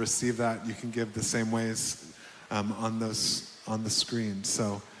you. We'll receive that. You can give the same ways on the screen.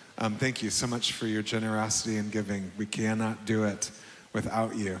 So thank you so much for your generosity and giving. We cannot do it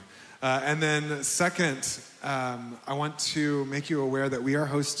without you. And then second, I want to make you aware that we are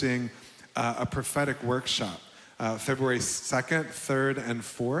hosting a prophetic workshop February 2nd, 3rd, and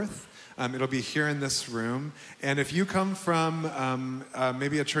 4th. It'll be here in this room. And if you come from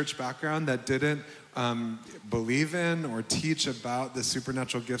maybe a church background that didn't believe in or teach about the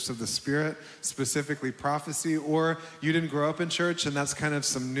supernatural gifts of the Spirit, specifically prophecy, or you didn't grow up in church and that's kind of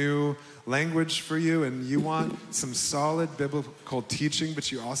some new language for you and you want some solid biblical teaching,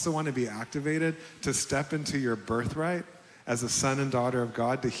 but you also want to be activated to step into your birthright as a son and daughter of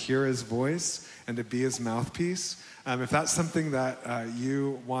God, to hear his voice and to be his mouthpiece. If that's something that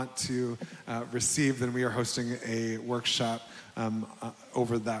you want to receive, then we are hosting a workshop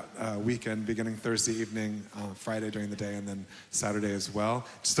over that weekend, beginning Thursday evening, Friday during the day, and then Saturday as well.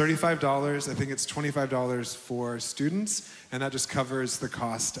 It's $35. I think it's $25 for students, and that just covers the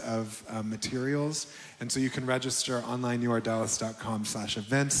cost of materials. And so you can register online,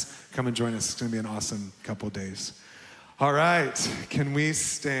 yourdallas.com/events. Come and join us. It's going to be an awesome couple days. All right, can we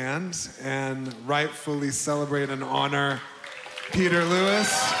stand and rightfully celebrate and honor Peter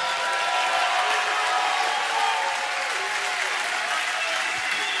Lewis?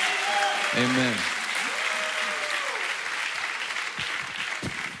 Amen.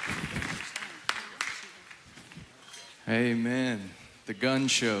 Amen. The gun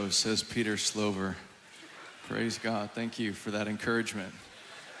show, says Peter Slover. Praise God. Thank you for that encouragement.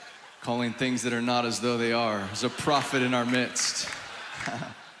 Calling things that are not as though they are. There's a prophet in our midst.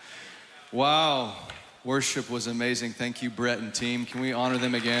 Wow. Worship was amazing. Thank you, Brett and team. Can we honor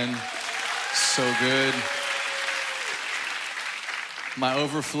them again? So good. My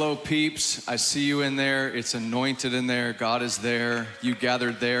overflow peeps, I see you in there. It's anointed in there. God is there. You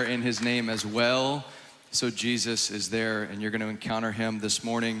gathered there in his name as well. So Jesus is there, and you're going to encounter him this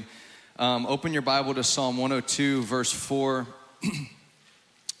morning. Open your Bible to Psalm 102, verse 4.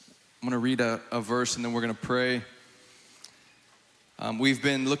 I'm going to read a verse, and then we're going to pray. We've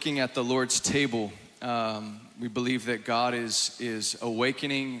been looking at the Lord's table. We believe that God is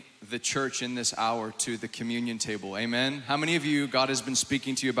awakening the church in this hour to the communion table. Amen. How many of you, God has been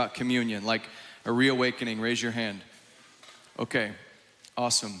speaking to you about communion, like a reawakening? Raise your hand. Okay,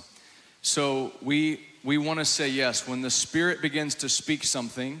 awesome. So we want to say yes. When the Spirit begins to speak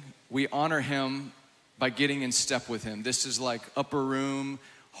something, we honor him by getting in step with him. This is like upper room,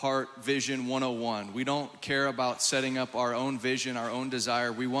 heart vision 101. We don't care about setting up our own vision, our own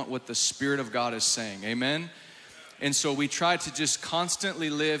desire. We want what the Spirit of God is saying. Amen. And so we try to just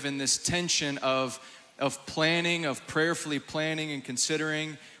constantly live in this tension of planning, of prayerfully planning and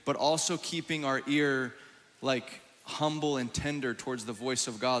considering, but also keeping our ear like humble and tender towards the voice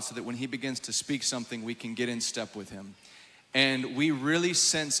of God, so that when he begins to speak something, we can get in step with him. And we really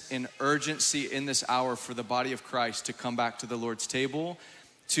sense an urgency in this hour for the body of Christ to come back to the Lord's table,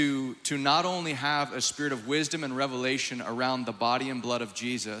 to not only have a spirit of wisdom and revelation around the body and blood of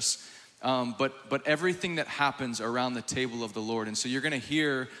Jesus, but everything that happens around the table of the Lord. And so you're going to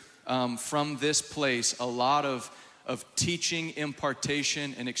hear from this place a lot of teaching,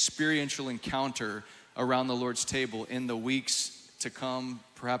 impartation, and experiential encounter around the Lord's table in the weeks to come,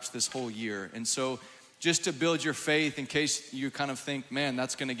 perhaps this whole year. And so just to build your faith, in case you kind of think, man,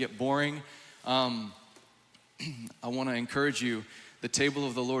 that's going to get boring, I want to encourage you the table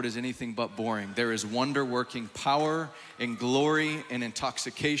of the Lord is anything but boring. There is wonder-working power and glory and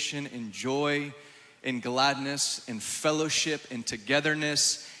intoxication and joy and gladness and fellowship and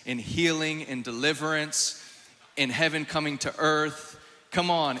togetherness and healing and deliverance and heaven coming to earth. Come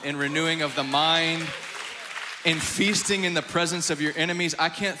on, and renewing of the mind and feasting in the presence of your enemies. I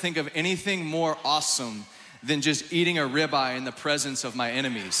can't think of anything more awesome than just eating a ribeye in the presence of my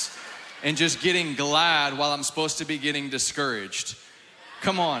enemies and just getting glad while I'm supposed to be getting discouraged.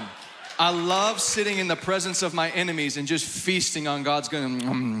 Come on. I love sitting in the presence of my enemies and just feasting on God's good.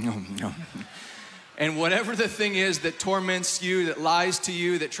 And whatever the thing is that torments you, that lies to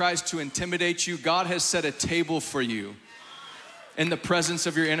you, that tries to intimidate you, God has set a table for you in the presence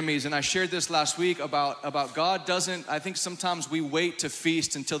of your enemies. And I shared this last week about God doesn't, I think sometimes we wait to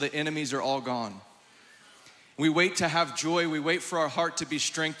feast until the enemies are all gone. We wait to have joy. We wait for our heart to be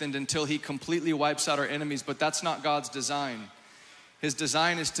strengthened until He completely wipes out our enemies. But that's not God's design. His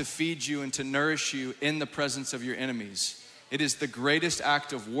design is to feed you and to nourish you in the presence of your enemies. It is the greatest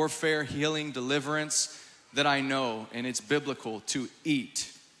act of warfare, healing, deliverance that I know. And it's biblical to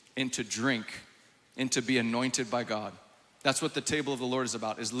eat and to drink and to be anointed by God. That's what the table of the Lord is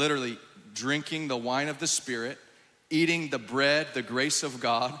about, is literally drinking the wine of the Spirit, eating the bread, the grace of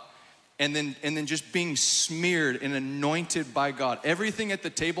God, and then just being smeared and anointed by God. Everything at the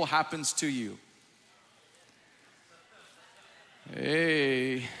table happens to you.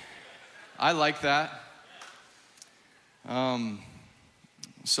 Hey, I like that.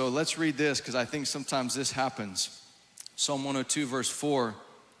 So let's read this, because I think sometimes this happens. Psalm 102 verse 4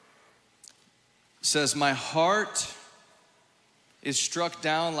 says, my heart is struck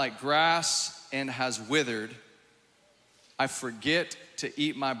down like grass and has withered. I forget to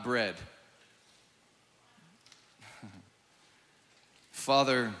eat my bread.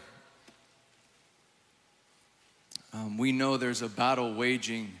 Father, we know there's a battle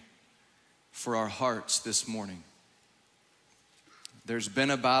waging for our hearts this morning. There's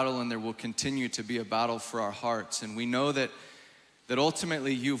been a battle and there will continue to be a battle for our hearts. And we know that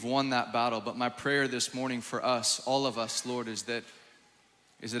ultimately you've won that battle. But my prayer this morning for us, all of us, Lord, is that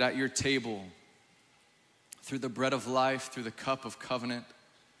at your table, through the bread of life, through the cup of covenant,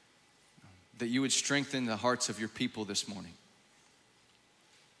 that you would strengthen the hearts of your people this morning.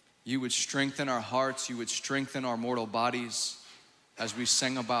 You would strengthen our hearts, you would strengthen our mortal bodies, as we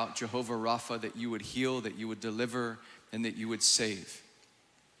sang about Jehovah Rapha, that you would heal, that you would deliver, and that you would save.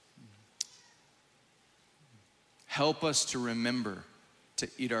 Help us to remember to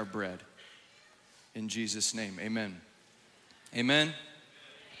eat our bread. In Jesus' name, amen. Amen.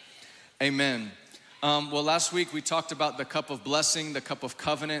 Amen. Well, last week we talked about the cup of blessing, the cup of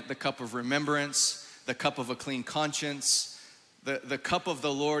covenant, the cup of remembrance, the cup of a clean conscience. The cup of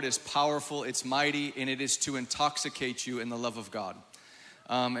the Lord is powerful, it's mighty, and it is to intoxicate you in the love of God.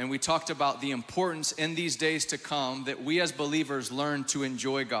 And we talked about the importance in these days to come that we as believers learn to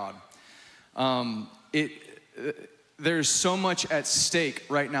enjoy God. There's so much at stake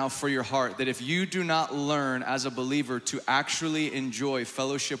right now for your heart that if you do not learn as a believer to actually enjoy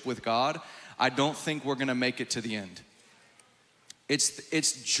fellowship with God, I don't think we're gonna make it to the end.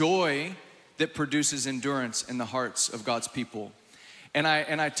 It's joy that produces endurance in the hearts of God's people. And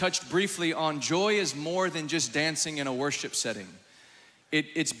I touched briefly on joy is more than just dancing in a worship setting.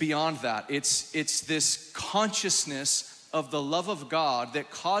 It's beyond that. It's this consciousness of the love of God that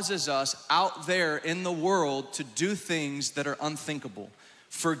causes us out there in the world to do things that are unthinkable.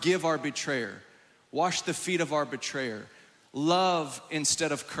 Forgive our betrayer. Wash the feet of our betrayer. Love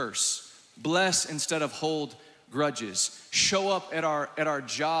instead of curse. Bless instead of hold grudges. Show up at our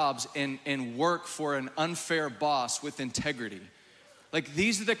jobs and work for an unfair boss with integrity. Like,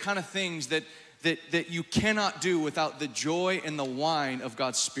 these are the kind of things that you cannot do without the joy and the wine of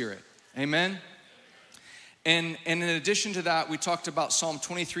God's Spirit. Amen? And in addition to that, we talked about Psalm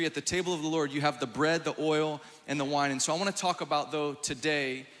 23. At the table of the Lord, you have the bread, the oil, and the wine. And so I want to talk about, though,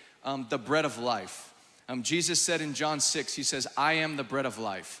 today, the bread of life. Jesus said in John 6, he says, I am the bread of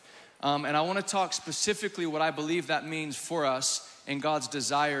life. And I want to talk specifically what I believe that means for us and God's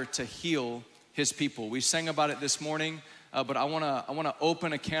desire to heal his people. We sang about it this morning, but I want to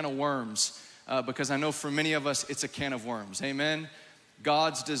open a can of worms because I know for many of us, it's a can of worms. Amen?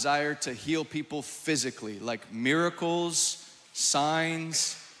 God's desire to heal people physically, like miracles,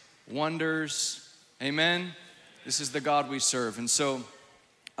 signs, wonders. Amen? This is the God we serve. And so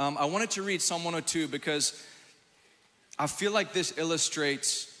I wanted to read Psalm 102 because I feel like this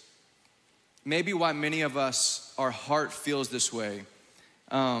illustrates maybe why many of us, our heart feels this way.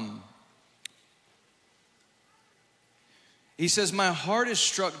 He says, my heart is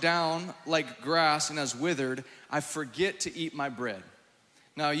struck down like grass and has withered. I forget to eat my bread.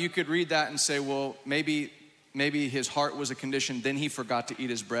 Now you could read that and say, well, maybe his heart was a condition, then he forgot to eat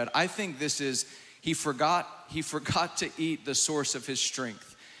his bread. I think this is, he forgot to eat the source of his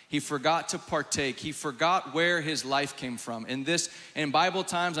strength. He forgot to partake. He forgot where his life came from. In Bible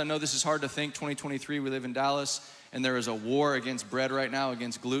times, I know this is hard to think, 2023, we live in Dallas, and there is a war against bread right now,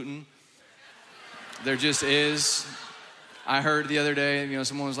 against gluten. There just is. I heard the other day,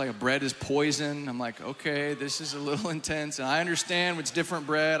 someone was like, bread is poison. I'm like, okay, this is a little intense. And I understand it's different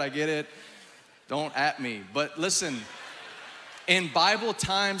bread, I get it. Don't at me. But listen, in Bible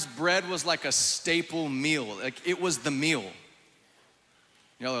times, bread was like a staple meal. Like it was the meal.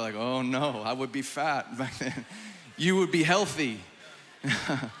 Y'all are like, oh no, I would be fat back then. You would be healthy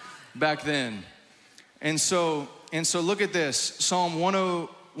back then. And so look at this, Psalm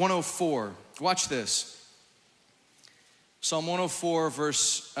 104. Watch this. Psalm 104,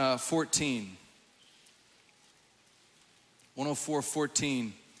 verse 14.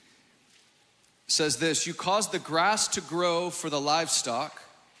 104:14 says this, you cause the grass to grow for the livestock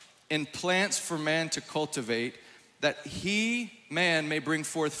and plants for man to cultivate, that he, man, may bring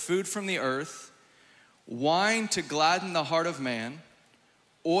forth food from the earth, wine to gladden the heart of man,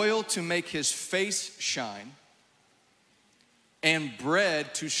 oil to make his face shine, and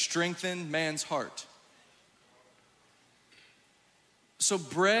bread to strengthen man's heart. So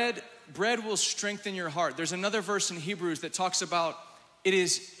bread will strengthen your heart. There's another verse in Hebrews that talks about it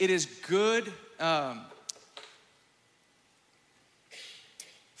is good.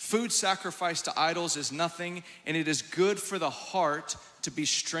 Food sacrificed to idols is nothing, and it is good for the heart to be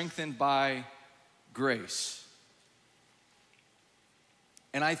strengthened by grace.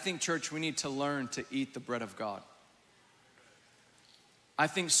 And I think, church, we need to learn to eat the bread of God. I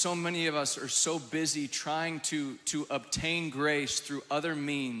think so many of us are so busy trying to obtain grace through other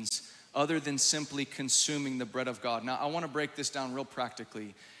means other than simply consuming the bread of God. Now, I want to break this down real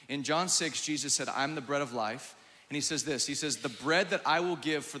practically. In John 6, Jesus said, I'm the bread of life. And he says this, he says, the bread that I will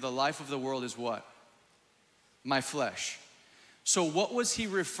give for the life of the world is what? My flesh. So what was he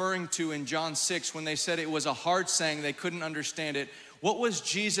referring to in John 6 when they said it was a hard saying, they couldn't understand it? What was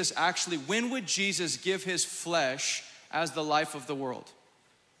Jesus actually, when would Jesus give his flesh as the life of the world?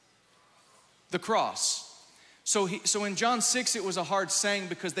 The cross. So in John 6, it was a hard saying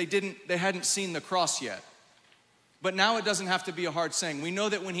because they hadn't seen the cross yet. But now it doesn't have to be a hard saying. We know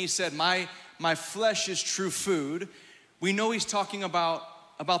that when he said, my flesh is true food, we know he's talking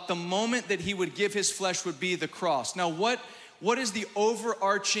about the moment that he would give his flesh would be the cross. Now what is the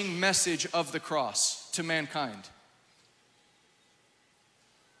overarching message of the cross to mankind?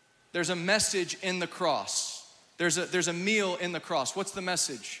 There's a message in the cross. There's a meal in the cross. What's the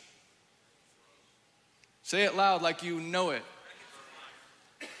message? Say it loud like you know it.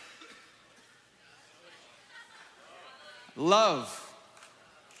 Love.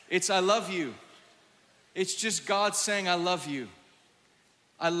 It's I love you. It's just God saying I love you.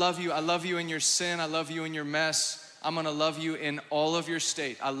 I love you. I love you in your sin. I love you in your mess. I'm gonna love you in all of your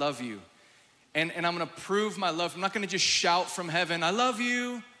state. I love you. And I'm gonna prove my love. I'm not gonna just shout from heaven, I love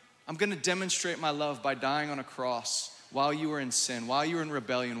you. I'm gonna demonstrate my love by dying on a cross while you were in sin, while you were in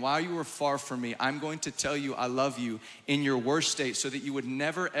rebellion, while you were far from me. I'm going to tell you I love you in your worst state so that you would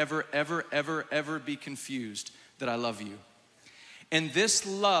never, ever, ever, ever, ever be confused that I love you. And this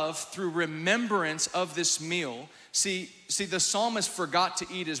love, through remembrance of this meal, see, the psalmist forgot to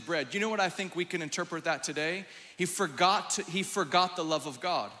eat his bread. You know what I think we can interpret that today? He forgot the love of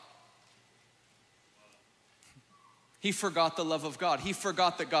God. He forgot the love of God. He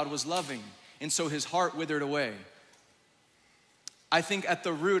forgot that God was loving, and so his heart withered away. I think at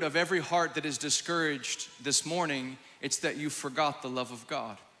the root of every heart that is discouraged this morning, it's that you forgot the love of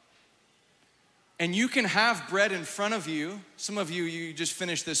God. And you can have bread in front of you. Some of you just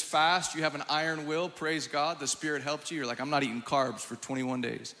finished this fast. You have an iron will, praise God. The Spirit helped you. You're like, I'm not eating carbs for 21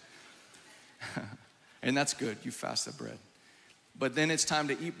 days. And that's good, you fasted bread. But then it's time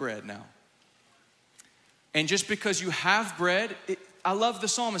to eat bread now. And just because you have bread, I love the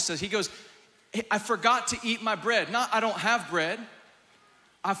psalmist says, he goes, I forgot to eat my bread. Not I don't have bread,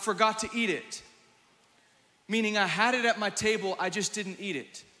 I forgot to eat it. Meaning I had it at my table, I just didn't eat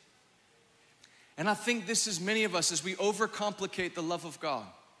it. And I think this is many of us as we overcomplicate the love of God.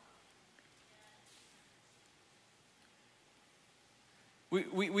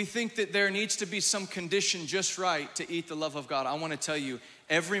 We think that there needs to be some condition just right to eat the love of God. I want to tell you,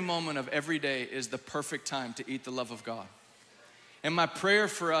 every moment of every day is the perfect time to eat the love of God. And my prayer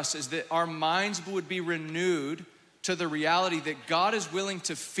for us is that our minds would be renewed to the reality that God is willing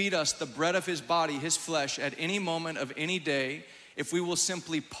to feed us the bread of his body, his flesh, at any moment of any day, if we will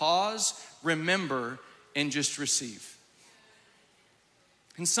simply pause, remember, and just receive.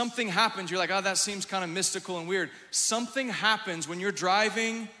 And something happens, you're like, oh, that seems kind of mystical and weird. Something happens when you're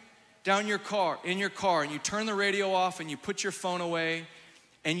driving down in your car, and you turn the radio off and you put your phone away,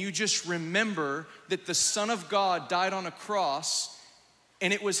 and you just remember that the Son of God died on a cross,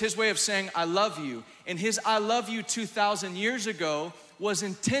 and it was his way of saying, I love you. And his I love you 2,000 years ago was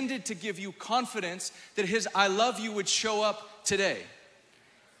intended to give you confidence that his I love you would show up today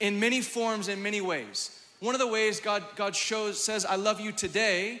in many forms, in many ways. One of the ways God says I love you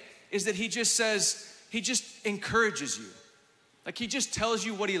today is that he just encourages you. Like he just tells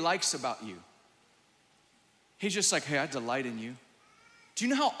you what he likes about you. He's just like, hey, I delight in you. Do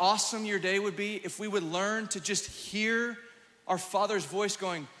you know how awesome your day would be if we would learn to just hear our Father's voice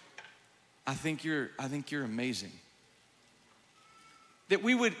going, I think you're amazing. That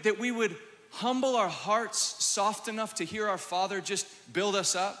we would humble our hearts soft enough to hear our Father just build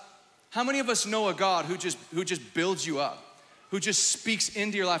us up. How many of us know a God who just builds you up, who just speaks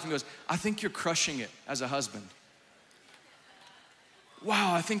into your life and goes, I think you're crushing it as a husband.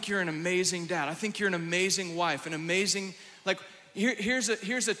 Wow, I think you're an amazing dad. I think you're an amazing wife, an amazing, like, here's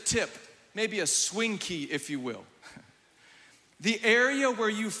a tip, maybe a swing key, if you will. The area where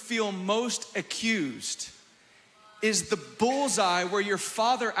you feel most accused is the bullseye where your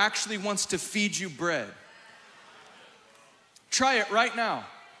Father actually wants to feed you bread. Try it right now.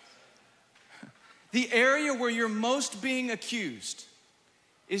 The area where you're most being accused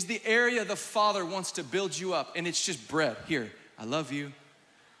is the area the Father wants to build you up, and it's just bread. Here, I love you.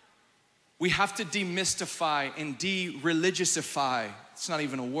 We have to demystify and de-religiousify. It's not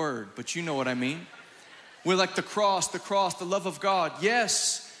even a word, but you know what I mean. We're like the cross, the love of God.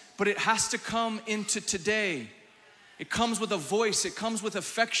 Yes, but it has to come into today. It comes with a voice, it comes with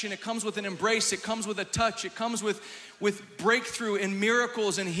affection, it comes with an embrace, it comes with a touch, it comes with breakthrough and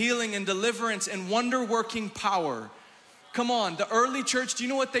miracles and healing and deliverance and wonder-working power. Come on, the early church, do you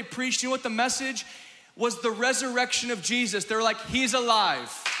know what they preached? Do you know what the message was? The resurrection of Jesus. They're like, he's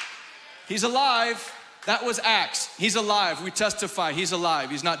alive. He's alive. That was Acts. He's alive. We testify, he's alive.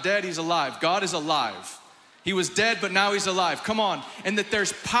 He's not dead, he's alive. God is alive. He was dead, but now he's alive. Come on. And that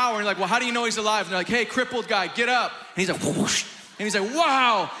there's power. And you're like, well, how do you know he's alive? And they're like, hey, crippled guy, get up. And he's like, whoosh. And he's like,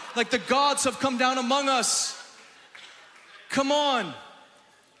 wow, like the gods have come down among us. Come on.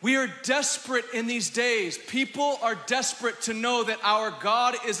 We are desperate in these days. People are desperate to know that our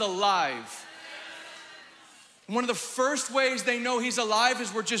God is alive. One of the first ways they know he's alive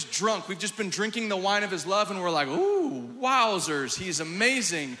is we're just drunk. We've just been drinking the wine of his love and we're like, ooh, wowzers, he's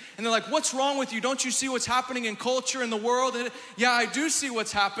amazing. And they're like, what's wrong with you? Don't you see what's happening in culture, in the world? And yeah, I do see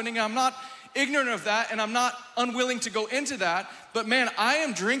what's happening. I'm not ignorant of that and I'm not unwilling to go into that. But man, I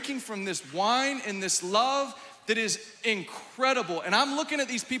am drinking from this wine and this love that is incredible. And I'm looking at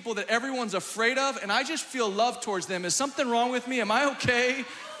these people that everyone's afraid of and I just feel love towards them. Is something wrong with me? Am I okay?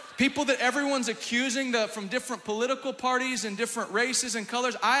 People that everyone's accusing from different political parties and different races and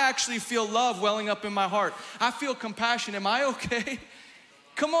colors, I actually feel love welling up in my heart. I feel compassion. Am I okay?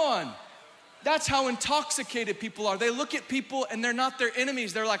 Come on. That's how intoxicated people are. They look at people and they're not their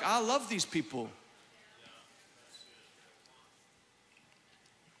enemies. They're like, I love these people.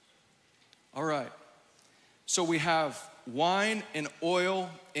 All right. So we have wine and oil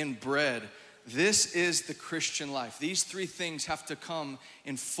and bread. This is the Christian life. These three things have to come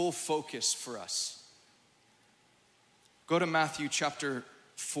in full focus for us. Go to Matthew chapter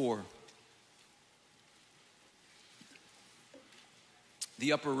 4.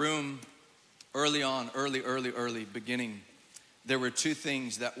 The upper room, early beginning, there were two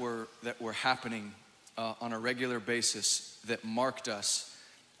things that were happening on a regular basis that marked us.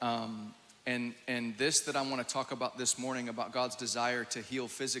 And this that I want to talk about this morning, about God's desire to heal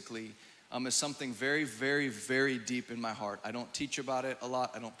physically, is something very, very, very deep in my heart. I don't teach about it a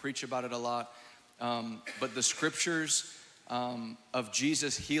lot. I don't preach about it a lot. But the scriptures of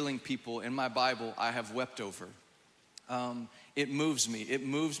Jesus healing people in my Bible, I have wept over. It moves me. It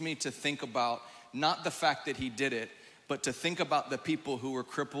moves me to think about not the fact that he did it, but to think about the people who were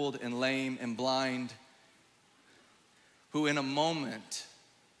crippled and lame and blind, who in a moment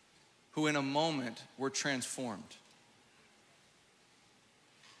were transformed.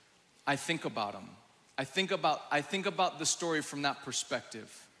 I think about them. I think about the story from that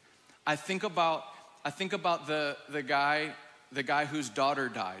perspective. I think about the guy whose daughter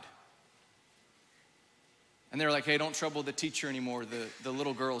died. And they're like, hey, don't trouble the teacher anymore. The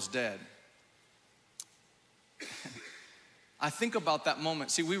little girl's dead. I think about that moment.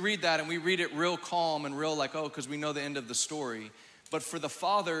 See, we read that and we read it real calm and real like, oh, because we know the end of the story. But for the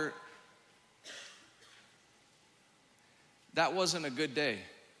father, that wasn't a good day.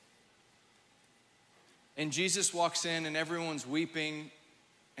 And Jesus walks in and everyone's weeping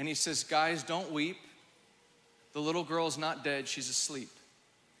And he says, guys, don't weep. The little girl's not dead, she's asleep.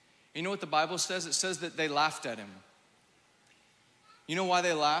 You know what the Bible says? It says that they laughed at him. You know why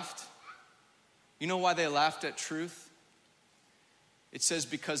they laughed? You know why they laughed at truth? It says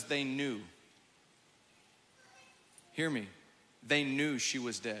because they knew. Hear me. They knew she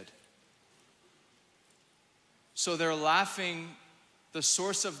was dead. So they're laughing, the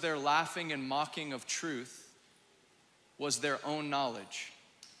source of their laughing and mocking of truth was their own knowledge.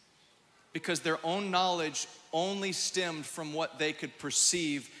 Because their own knowledge only stemmed from what they could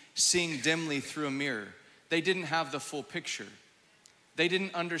perceive, seeing dimly through a mirror. They didn't have the full picture. They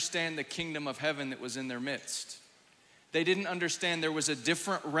didn't understand the kingdom of heaven that was in their midst. They didn't understand there was a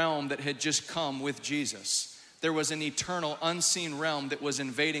different realm that had just come with Jesus. There was an eternal, unseen realm that was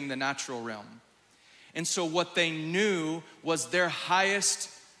invading the natural realm. And so what they knew was their highest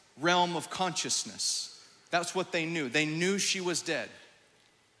realm of consciousness. That's what they knew. They knew she was dead.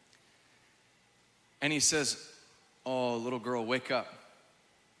 And he says, oh, little girl, wake up.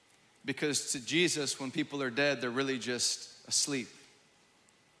 Because to Jesus, when people are dead, they're really just asleep.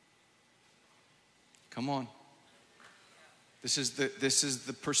 Come on. This is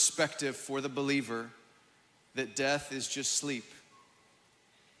the perspective for the believer, that death is just sleep.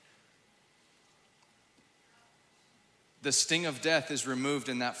 The sting of death is removed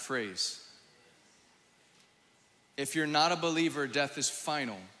in that phrase. If you're not a believer, death is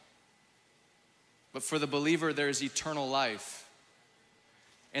final. But for the believer, there is eternal life.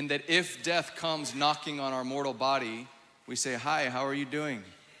 And that if death comes knocking on our mortal body, we say, hi, how are you doing?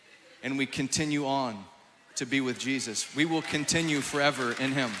 And we continue on to be with Jesus. We will continue forever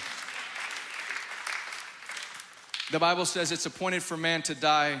in him. The Bible says it's appointed for man to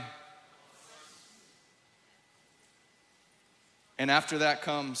die. And after that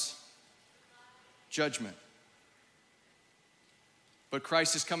comes judgment. But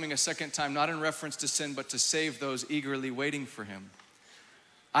Christ is coming a second time, not in reference to sin, but to save those eagerly waiting for him.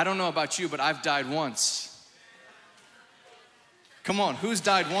 I don't know about you, but I've died once. Come on, who's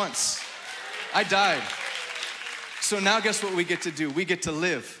died once? I died. So now guess what we get to do? We get to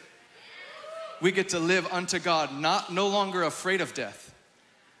live. We get to live unto God, no longer afraid of death.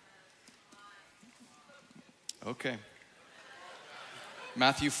 Okay.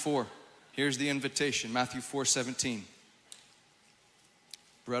 Matthew 4, here's the invitation, Matthew 4:17.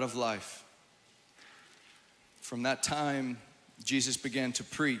 Bread of life. From that time, Jesus began to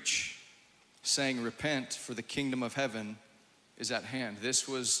preach, saying, repent, for the kingdom of heaven is at hand. This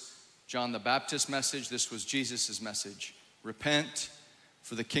was John the Baptist's message. This was Jesus' message. Repent,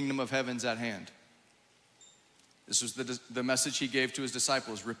 for the kingdom of heaven's at hand. This was the message he gave to his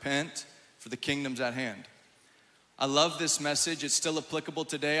disciples. Repent, for the kingdom's at hand. I love this message. It's still applicable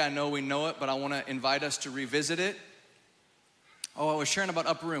today. I know we know it, but I want to invite us to revisit it. Oh, I was sharing about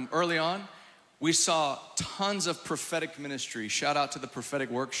Upper Room. Early on, we saw tons of prophetic ministry. Shout out to the prophetic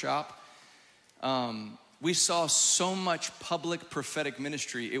workshop. We saw so much public prophetic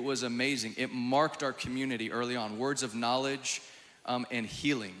ministry. It was amazing. It marked our community early on. Words of knowledge and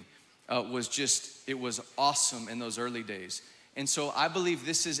healing it was awesome in those early days. And so I believe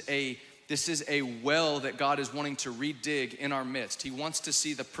this is a well that God is wanting to redig in our midst. He wants to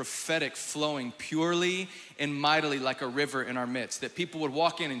see the prophetic flowing purely and mightily like a river in our midst. That people would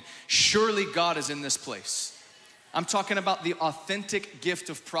walk in and surely God is in this place. I'm talking about the authentic gift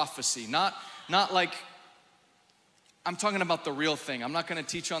of prophecy. Not like, I'm talking about the real thing. I'm not gonna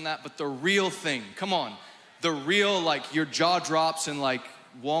teach on that, but the real thing. Come on. The real, like your jaw drops in like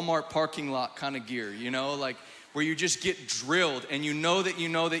Walmart parking lot kind of gear, you know? Like, where you just get drilled and you know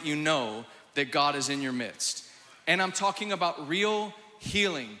that God is in your midst. And I'm talking about real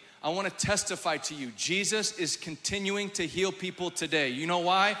healing. I want to testify to you, Jesus is continuing to heal people today. You know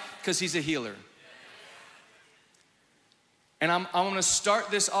why? Because he's a healer. And I'm going to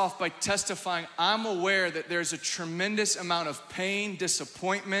start this off by testifying, I'm aware that there's a tremendous amount of pain,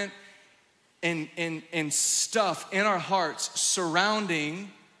 disappointment, and stuff in our hearts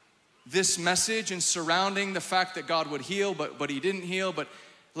surrounding this message and surrounding the fact that God would heal, but he didn't heal. But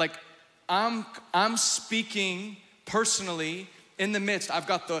like, I'm speaking personally in the midst. I've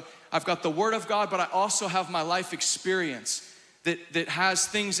got the word of God, but I also have my life experience that has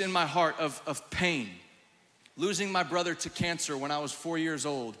things in my heart of pain. Losing my brother to cancer when I was 4 years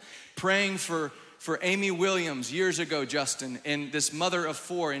old. Praying for Amy Williams years ago, Justin, and this mother of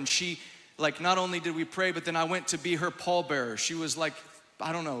 4. And she, like, not only did we pray, but then I went to be her pallbearer. She was like,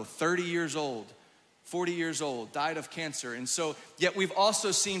 I don't know, 30 years old, 40 years old, died of cancer. And so, yet we've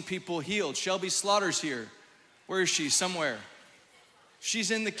also seen people healed. Shelby Slaughter's here. Where is she? Somewhere. She's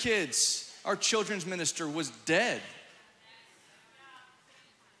in the kids. Our children's minister was dead.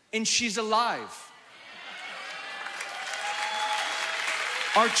 and she's alive.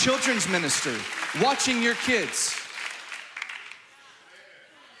 Our children's minister, watching your kids.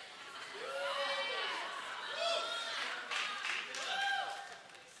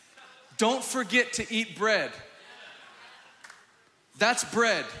 Don't forget to eat bread. That's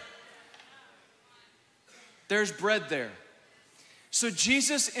bread. There's bread there. So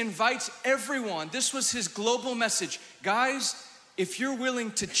Jesus invites everyone. This was his global message. Guys, if you're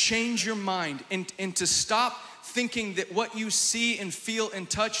willing to change your mind and to stop thinking that what you see and feel and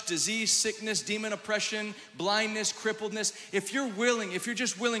touch, disease, sickness, demon oppression, blindness, crippledness, if you're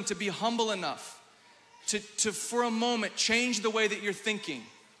just willing to be humble enough to for a moment change the way that you're thinking,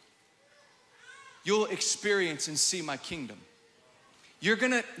 you'll experience and see my kingdom. You're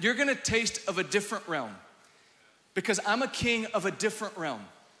gonna taste of a different realm, because I'm a king of a different realm.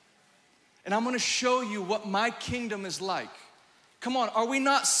 And I'm gonna show you what my kingdom is like. Come on, are we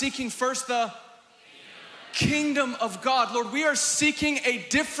not seeking first the kingdom of God? Lord, we are seeking a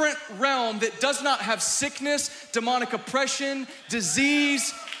different realm that does not have sickness, demonic oppression,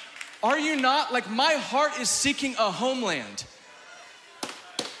 disease. Are you not? Like, my heart is seeking a homeland.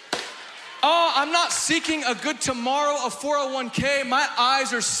 Oh, I'm not seeking a good tomorrow, a 401k. My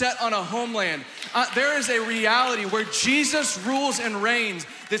eyes are set on a homeland. There is a reality where Jesus rules and reigns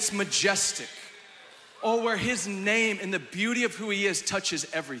that's majestic. Oh, where his name and the beauty of who he is touches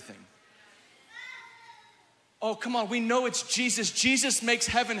everything. Oh, come on, we know it's Jesus. Jesus makes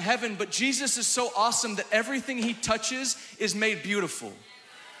heaven heaven, but Jesus is so awesome that everything he touches is made beautiful.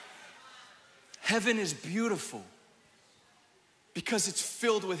 Heaven is beautiful because it's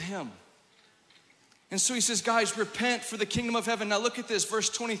filled with him. And so he says, guys, repent, for the kingdom of heaven. Now look at this, verse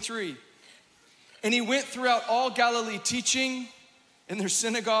 23. And he went throughout all Galilee, teaching in their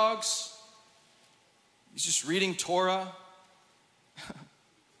synagogues. He's just reading Torah.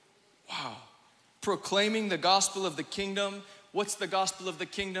 Wow. Proclaiming the gospel of the kingdom. What's the gospel of the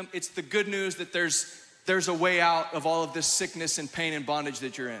kingdom? It's the good news that there's a way out of all of this sickness and pain and bondage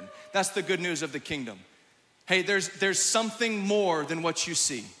that you're in. That's the good news of the kingdom. Hey, there's something more than what you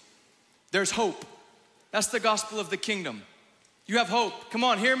see. There's hope. That's the gospel of the kingdom. You have hope. Come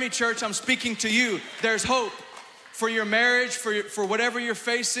on, hear me, church. I'm speaking to you. There's hope for your marriage, for whatever you're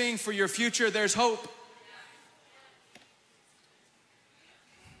facing, for your future. There's hope.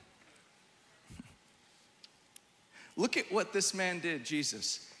 Look at what this man did,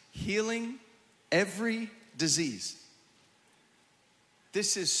 Jesus. Healing every disease.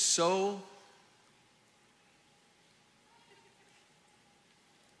 This is so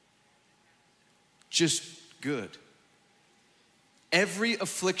just good. Every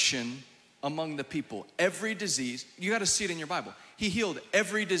affliction among the people, every disease, you got to see it in your Bible. He healed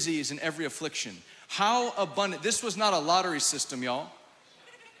every disease and every affliction. How abundant. This was not a lottery system, y'all.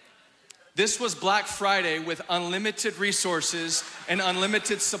 This was Black Friday with unlimited resources and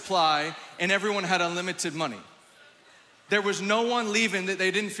unlimited supply, and everyone had unlimited money. There was no one leaving that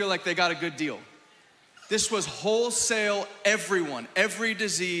they didn't feel like they got a good deal. This was wholesale, everyone, every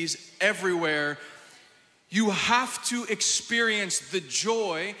disease, everywhere. You have to experience the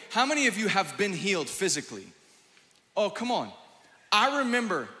joy. How many of you have been healed physically? Oh, come on. I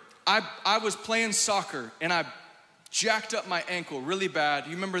remember I was playing soccer and I jacked up my ankle really bad.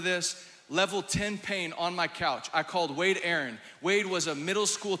 You remember this? Level 10 pain on my couch. I called Wade Aaron. Wade was a middle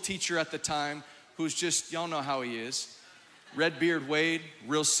school teacher at the time who's just, y'all know how he is. Red beard Wade,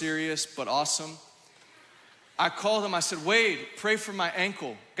 real serious but awesome. I called him, I said, Wade, pray for my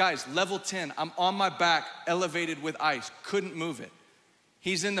ankle. Guys, level 10, I'm on my back, elevated with ice, couldn't move it.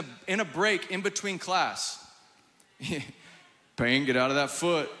 He's in a break in between class. Pain, get out of that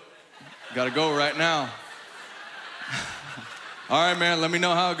foot. Gotta go right now. All right, man, let me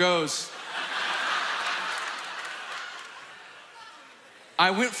know how it goes. I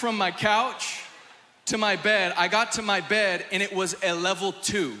went from my couch to my bed. I got to my bed and it was a level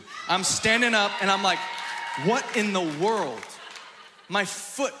 2. I'm standing up and I'm like, what in the world? My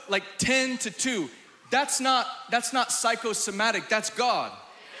foot, like 10 to 2. That's not psychosomatic, that's God.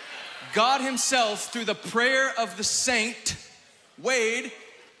 God himself, through the prayer of the saint, Wade,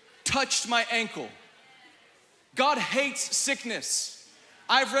 touched my ankle. God hates sickness.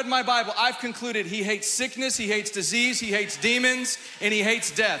 I've read my Bible, I've concluded he hates sickness, he hates disease, he hates demons, and he hates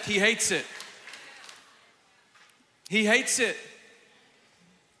death. He hates it. He hates it.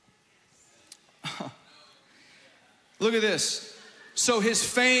 Look at this. So his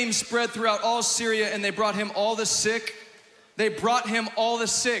fame spread throughout all Syria, and they brought him all the sick. They brought him all the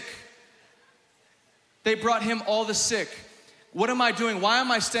sick. They brought him all the sick. What am I doing? Why am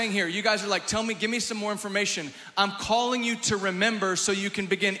I staying here? You guys are like, tell me, give me some more information. I'm calling you to remember so you can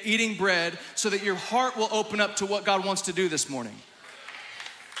begin eating bread so that your heart will open up to what God wants to do this morning.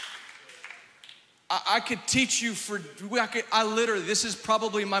 I could teach you this is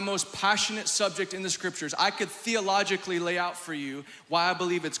probably my most passionate subject in the scriptures. I could theologically lay out for you why I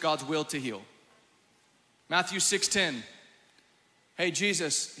believe it's God's will to heal. Matthew 6:10. Hey,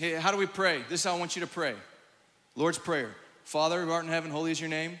 Jesus, how do we pray? This is how I want you to pray. Lord's Prayer. Father who art in heaven, holy is your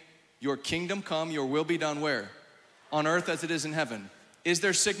name. Your kingdom come, your will be done where? On earth as it is in heaven. Is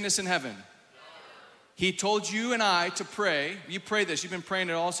there sickness in heaven? He told you and I to pray. You pray this. You've been praying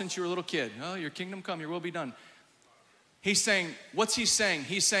it all since you were a little kid. Oh, your kingdom come, your will be done. He's saying, what's he saying?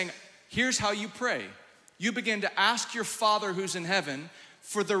 He's saying, here's how you pray. You begin to ask your Father who's in heaven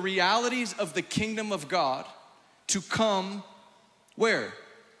for the realities of the kingdom of God to come where?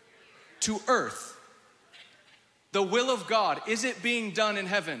 To earth. The will of God, is it being done in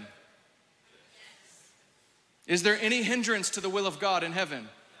heaven? Is there any hindrance to the will of God in heaven?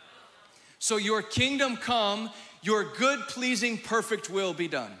 So your kingdom come, your good, pleasing, perfect will be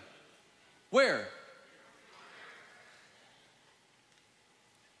done. Where?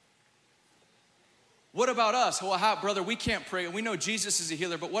 What about us? Well, brother, we can't pray. We know Jesus is a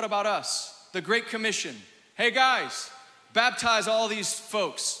healer, but what about us? The Great Commission. Hey guys, baptize all these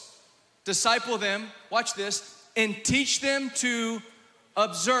folks. Disciple them, watch this, and teach them to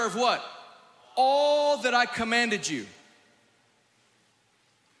observe what? All that I commanded you.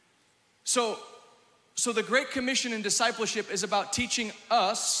 So the Great Commission in discipleship is about teaching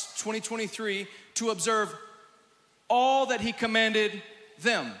us, 2023, to observe all that he commanded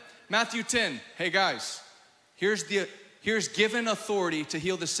them. Matthew 10, hey guys, here's given authority to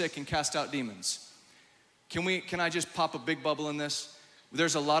heal the sick and cast out demons. Can I just pop a big bubble in this?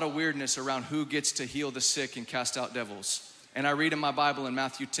 There's a lot of weirdness around who gets to heal the sick and cast out devils. And I read in my Bible in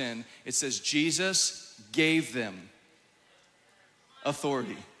Matthew 10, it says Jesus gave them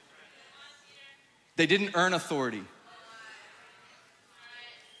authority. They didn't earn authority.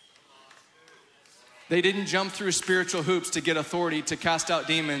 They didn't jump through spiritual hoops to get authority to cast out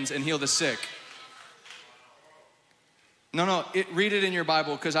demons and heal the sick. No, read it in your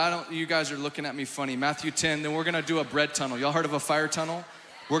Bible because you guys are looking at me funny. Matthew 10, then we're gonna do a bread tunnel. Y'all heard of a fire tunnel?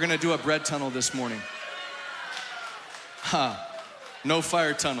 We're gonna do a bread tunnel this morning. No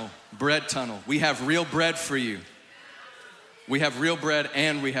fire tunnel, bread tunnel. We have real bread for you. We have real bread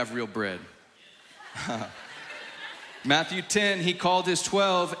and we have real bread. Matthew 10, he called his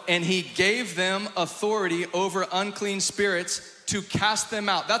 12 and he gave them authority over unclean spirits to cast them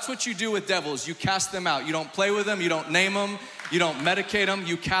out. That's what you do with devils. You cast them out. You don't play with them. You don't name them. You don't medicate them.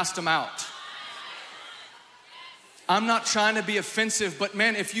 You cast them out. I'm not trying to be offensive, but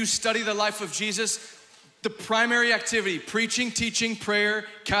man, if you study the life of Jesus, the primary activity, preaching, teaching, prayer,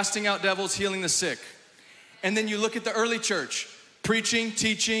 casting out devils, healing the sick. And then you look at the early church, preaching,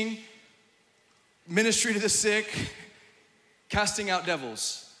 teaching, ministry to the sick, casting out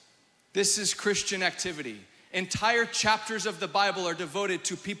devils. This is Christian activity. Entire chapters of the Bible are devoted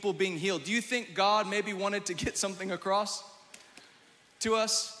to people being healed. Do you think God maybe wanted to get something across to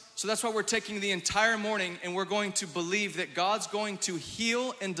us? So that's why we're taking the entire morning and we're going to believe that God's going to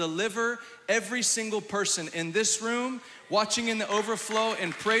heal and deliver every single person in this room, watching in the overflow,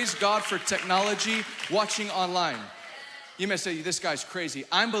 and praise God for technology, watching online. You may say, this guy's crazy.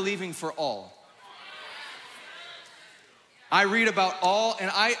 I'm believing for all. I read about all,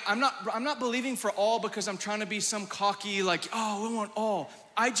 and I'm not believing for all because I'm trying to be some cocky, like, oh, we want all.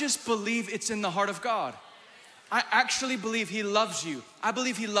 I just believe it's in the heart of God. I actually believe he loves you. I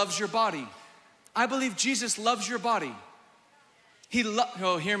believe he loves your body. I believe Jesus loves your body.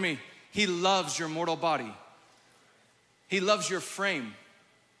 Hear me. He loves your mortal body. He loves your frame.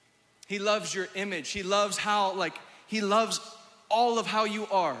 He loves your image. He loves he loves all of how you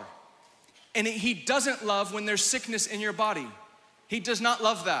are. And he doesn't love when there's sickness in your body. He does not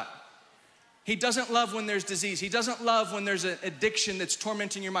love that. He doesn't love when there's disease. He doesn't love when there's an addiction that's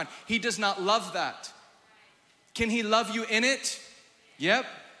tormenting your mind. He does not love that. Can he love you in it? Yep.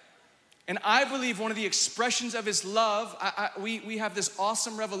 And I believe one of the expressions of his love, we have this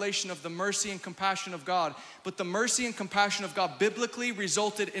awesome revelation of the mercy and compassion of God, but the mercy and compassion of God biblically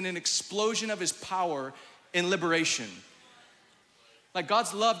resulted in an explosion of his power in liberation. Like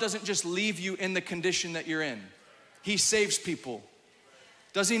God's love doesn't just leave you in the condition that you're in. He saves people.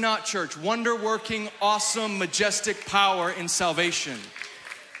 Does he not, church? Wonder-working, awesome, majestic power in salvation.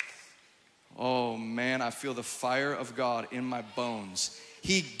 Oh man, I feel the fire of God in my bones.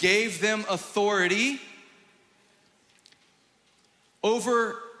 He gave them authority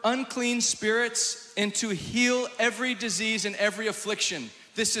over unclean spirits and to heal every disease and every affliction.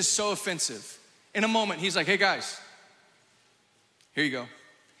 This is so offensive. In a moment, he's like, hey guys, here you go.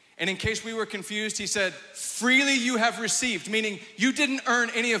 And in case we were confused, he said, freely you have received, meaning you didn't earn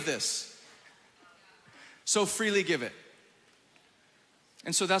any of this. So freely give it.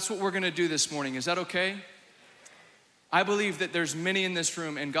 And so that's what we're gonna do this morning. Is that okay? I believe that there's many in this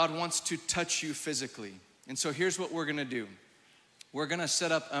room and God wants to touch you physically. And so here's what we're gonna do. We're gonna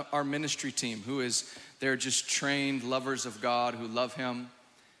set up our ministry team they're just trained lovers of God who love Him.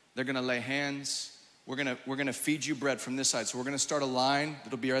 They're gonna lay hands. We're gonna feed you bread from this side. So we're gonna start a line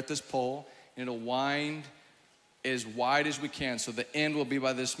that'll be at this pole, and it'll wind as wide as we can. So the end will be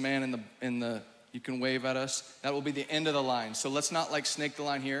by this man in the you can wave at us. That will be the end of the line. So let's not like snake the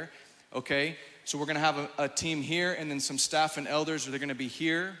line here, okay? So we're gonna have a team here and then some staff and elders, they're gonna be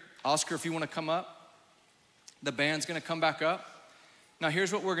here. Oscar, if you wanna come up. The band's gonna come back up. Now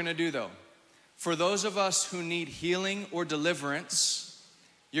here's what we're gonna do though. For those of us who need healing or deliverance,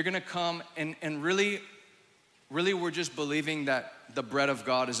 you're gonna come and really we're just believing that the bread of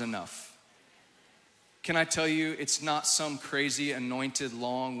God is enough. Can I tell you, it's not some crazy anointed,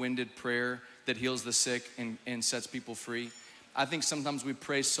 long-winded prayer that heals the sick and sets people free. I think sometimes we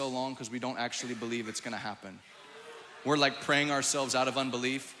pray so long because we don't actually believe it's gonna happen. We're like praying ourselves out of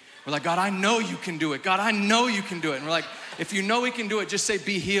unbelief. We're like, God, I know you can do it. God, I know you can do it. And we're like, if you know He can do it, just say,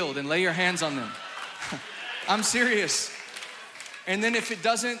 be healed and lay your hands on them. I'm serious. And then if it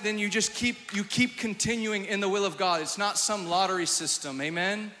doesn't, then you keep continuing in the will of God. It's not some lottery system,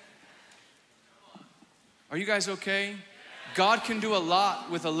 amen? Are you guys okay? God can do a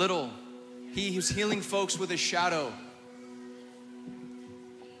lot with a little. He's healing folks with a shadow.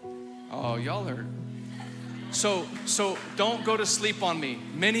 Oh, y'all are... So don't go to sleep on me.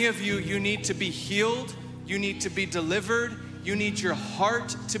 Many of you need to be healed. You need to be delivered. You need your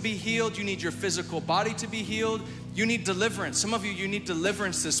heart to be healed. You need your physical body to be healed. You need deliverance. Some of you need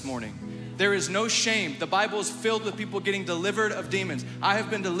deliverance this morning. There is no shame. The Bible is filled with people getting delivered of demons. I have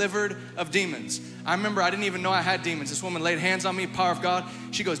been delivered of demons. I remember I didn't even know I had demons. This woman laid hands on me, power of God.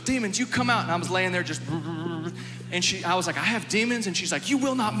 She goes, demons, you come out. And I was laying there just, and I was like, I have demons. And she's like, you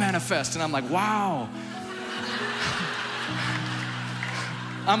will not manifest. And I'm like, wow.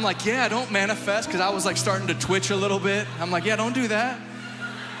 I'm like, yeah, don't manifest, because I was like starting to twitch a little bit. I'm like, yeah, don't do that.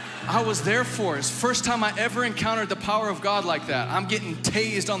 I was there for it. It's the first time I ever encountered the power of God like that. I'm getting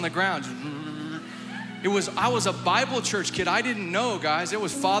tased on the ground. I was a Bible church kid. I didn't know, guys. It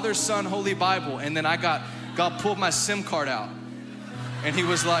was Father, Son, Holy Bible. And then God pulled my SIM card out. And he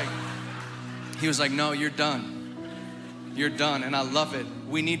was like, no, you're done. You're done. And I love it.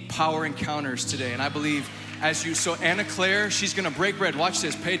 We need power encounters today. And I believe so Anna Claire, she's gonna break bread. Watch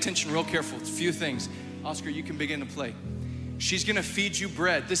this, pay attention real careful. It's a few things. Oscar, you can begin to play. She's gonna feed you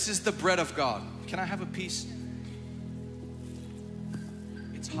bread. This is the bread of God. Can I have a piece?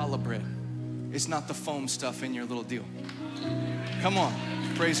 It's challah bread. It's not the foam stuff in your little deal. Come on,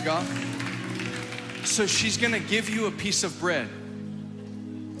 praise God. So she's gonna give you a piece of bread.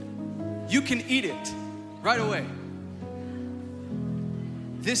 You can eat it right away.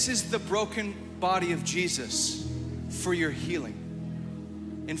 This is the broken body of Jesus for your healing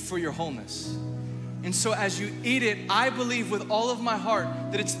and for your wholeness. And so as you eat it, I believe with all of my heart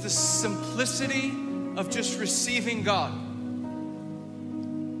that it's the simplicity of just receiving God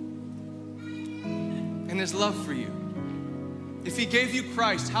and His love for you. If He gave you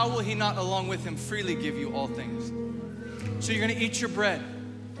Christ, how will He not along with Him freely give you all things? So you're gonna eat your bread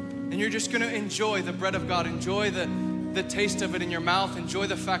and you're just gonna enjoy the bread of God. Enjoy the taste of it in your mouth. Enjoy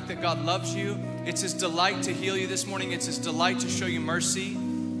the fact that God loves you. It's His delight to heal you this morning. It's His delight to show you mercy.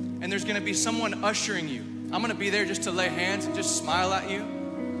 And there's gonna be someone ushering you. I'm gonna be there just to lay hands and just smile at you.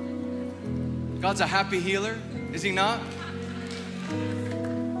 God's a happy healer, is He not?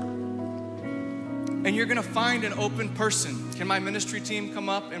 And you're gonna find an open person. Can my ministry team come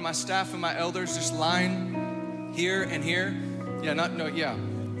up and my staff and my elders just line here and here? Yeah.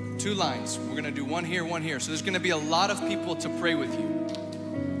 2 lines. We're gonna do one here, one here. So there's gonna be a lot of people to pray with you.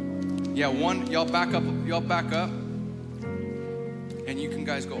 Yeah, y'all back up. And you can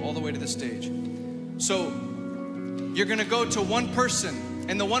guys go all the way to the stage. So you're gonna go to one person,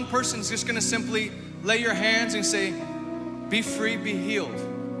 and the one person's just gonna simply lay your hands and say, be free, be healed.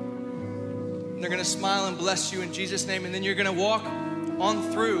 And they're gonna smile and bless you in Jesus' name, and then you're gonna walk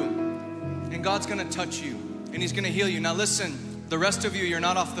on through, and God's gonna touch you, and He's gonna heal you. Now listen, the rest of you, you're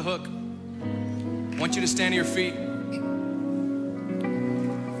not off the hook. I want you to stand to your feet.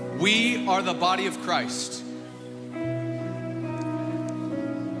 We are the body of Christ.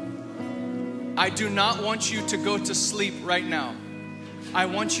 I do not want you to go to sleep right now. I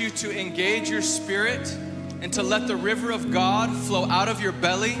want you to engage your spirit and to let the river of God flow out of your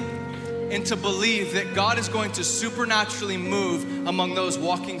belly and to believe that God is going to supernaturally move among those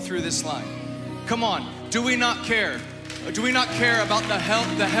walking through this line. Come on, do we not care? Do we not care about the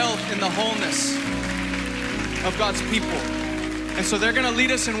health and the wholeness of God's people? And so they're gonna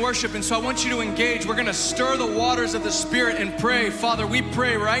lead us in worship, and so I want you to engage. We're gonna stir the waters of the Spirit and pray. Father, we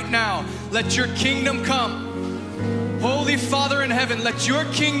pray right now, let your kingdom come. Holy Father in heaven, let your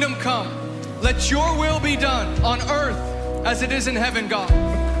kingdom come. Let your will be done on earth as it is in heaven, God.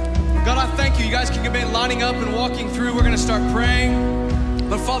 God, I thank you. You guys can be lining up and walking through. We're gonna start praying.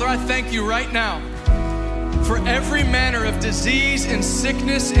 But Father, I thank you right now for every manner of disease and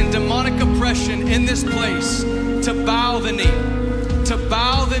sickness and demonic oppression in this place to bow the knee. To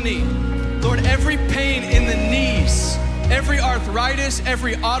bow the knee. Lord, every pain in the knees, every arthritis,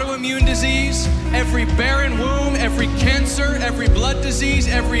 every autoimmune disease, every barren womb, every cancer, every blood disease,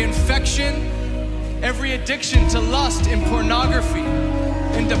 every infection, every addiction to lust and pornography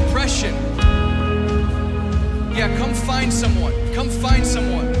and depression. Yeah, come find someone. Come find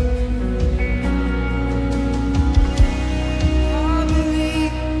someone.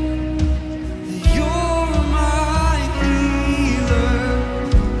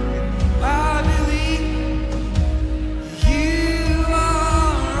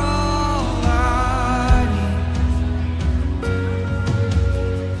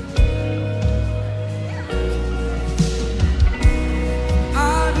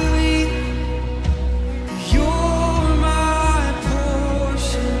 You're my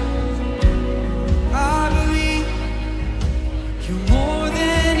portion.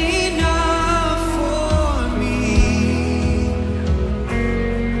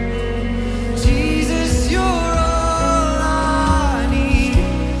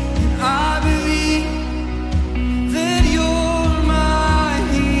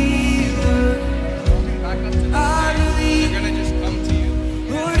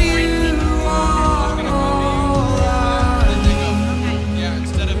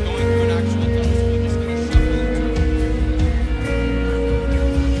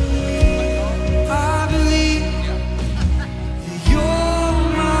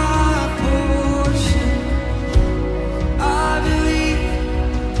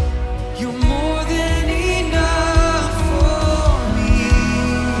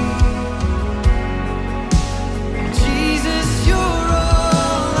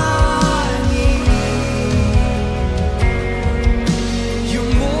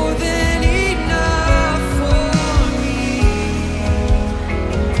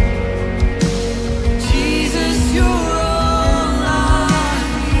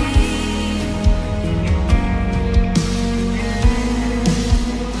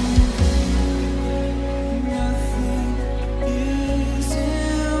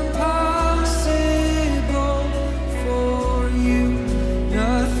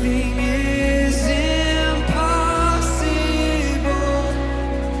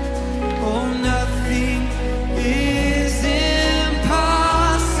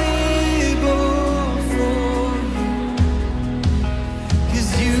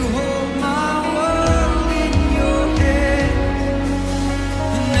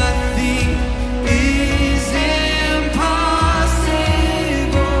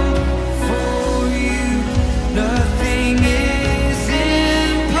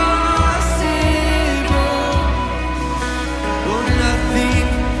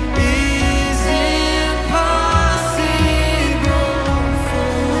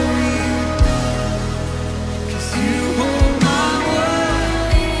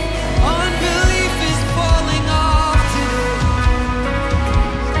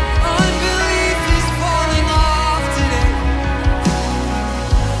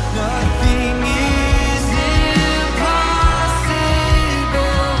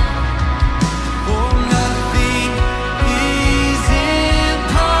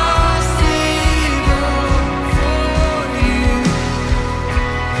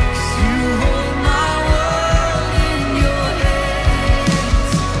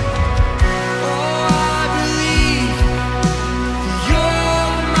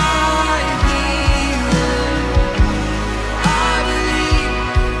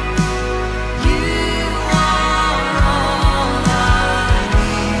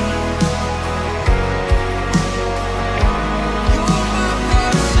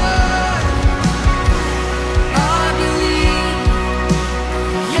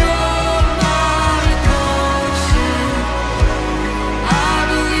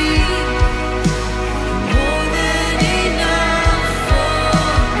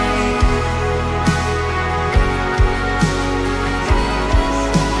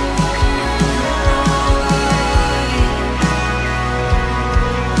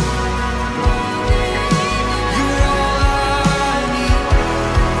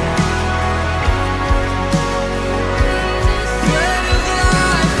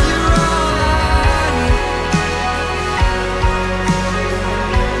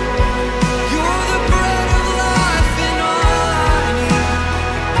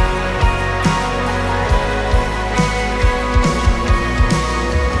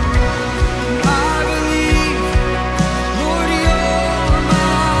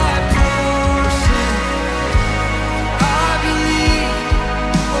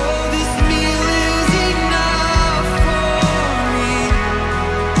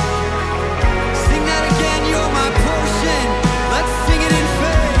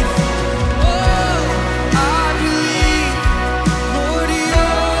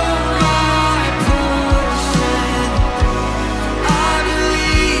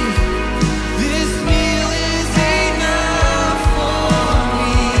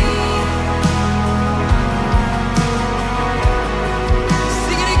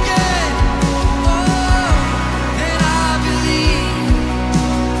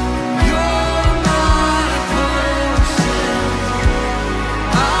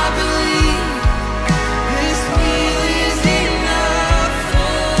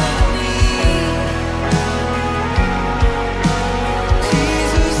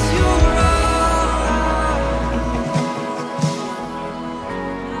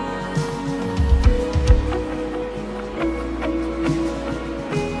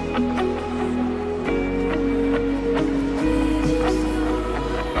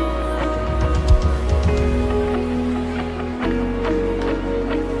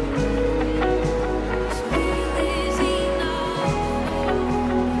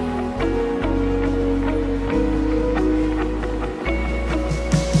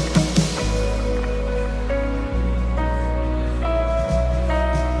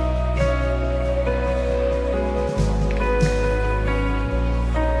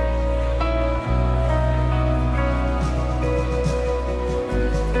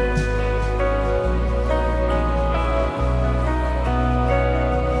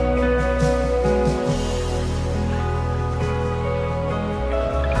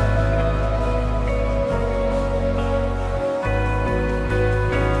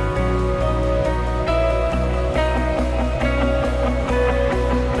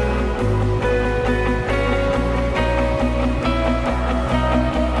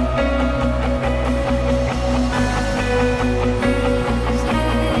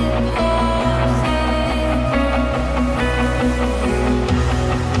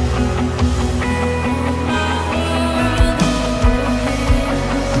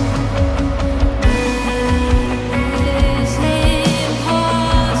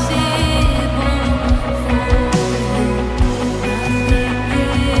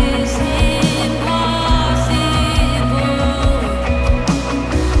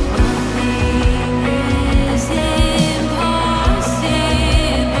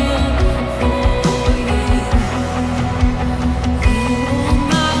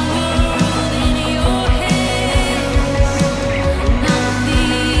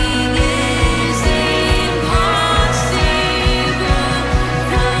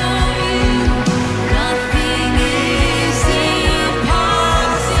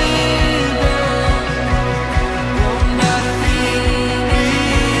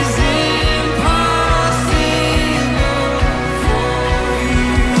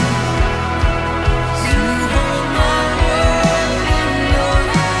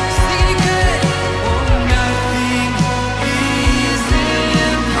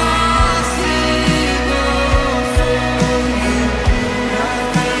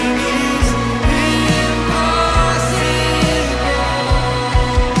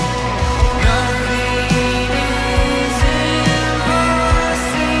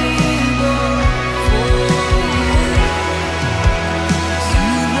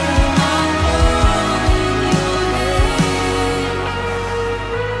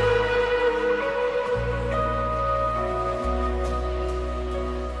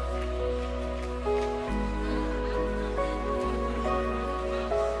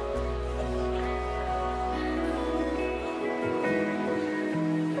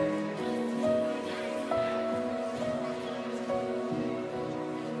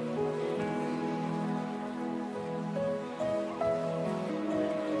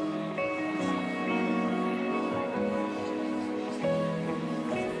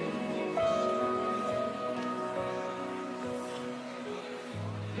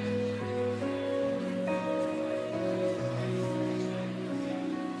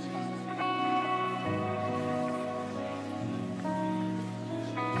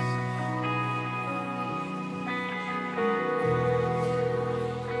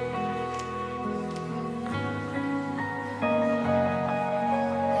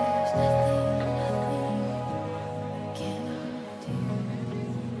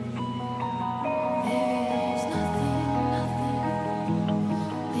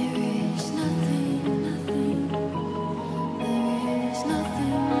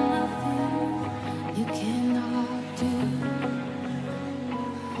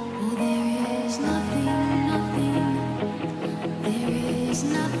 is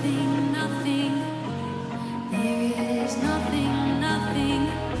nothing, nothing. There is nothing, nothing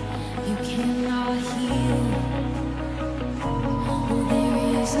you cannot heal. Oh,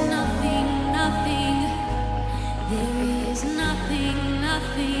 there is nothing, nothing. There is nothing,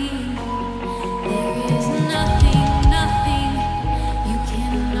 nothing. There is nothing, nothing you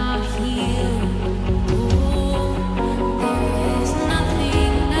cannot heal. Oh, there is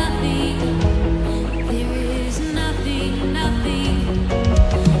nothing, nothing. There is nothing, nothing.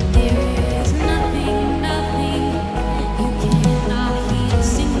 There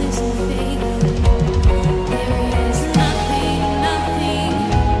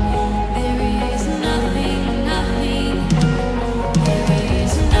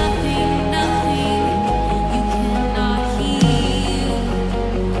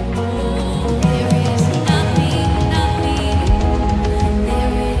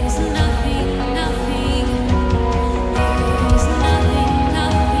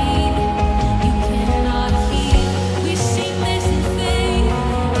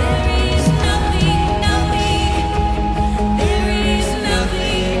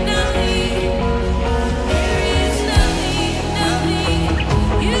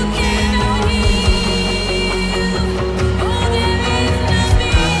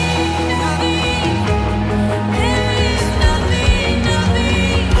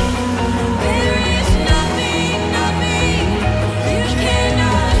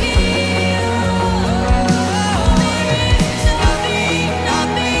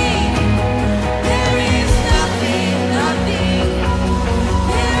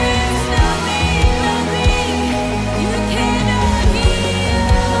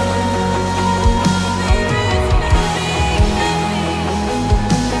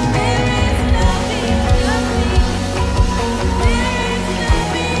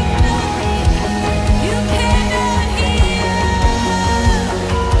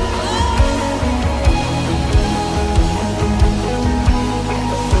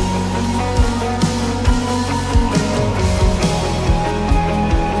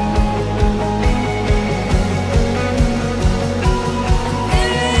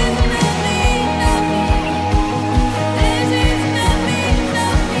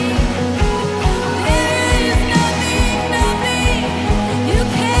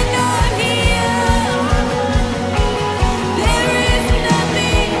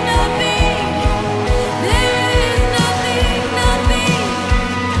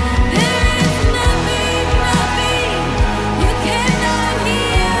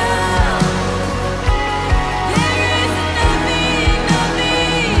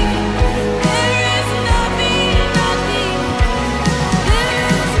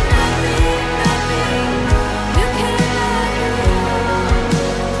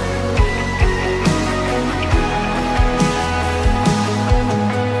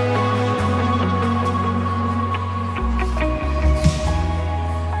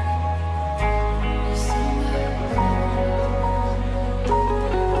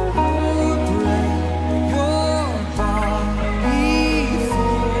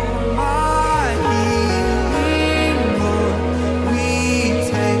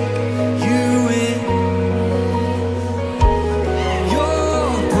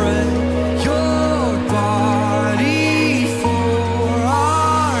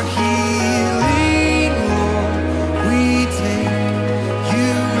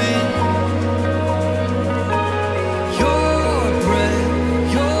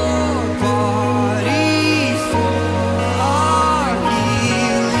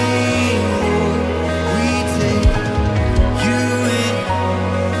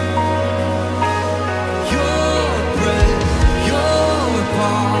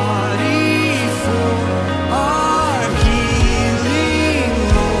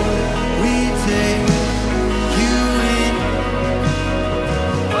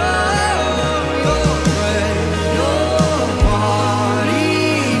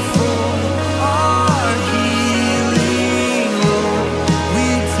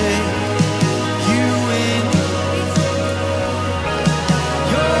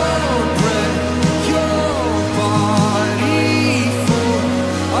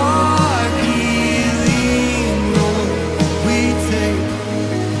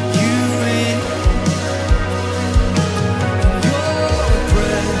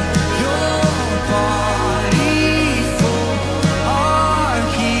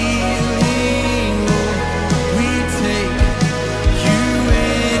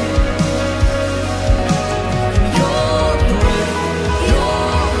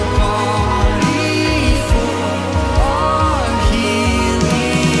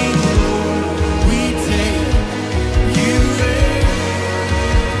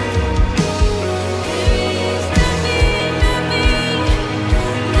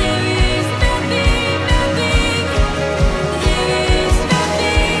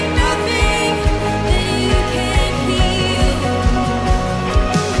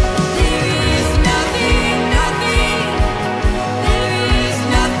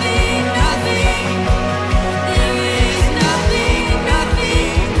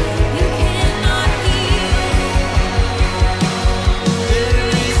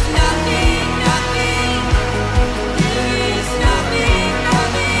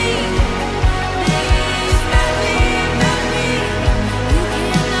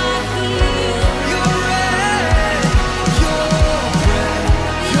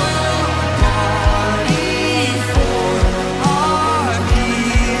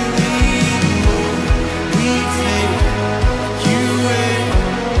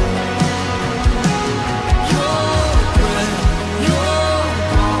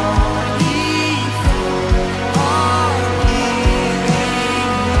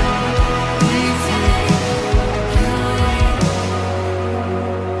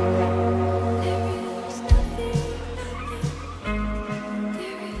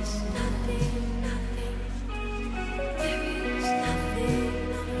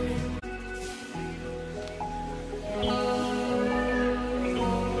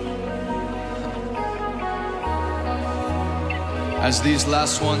as these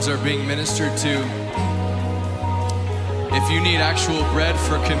last ones are being ministered to, if you need actual bread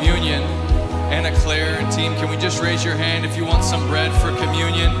for communion, Anna Claire and team, can we just raise your hand if you want some bread for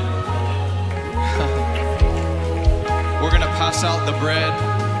communion? We're gonna pass out the bread.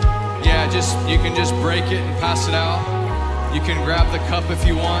 Yeah, you can just break it and pass it out. You can grab the cup if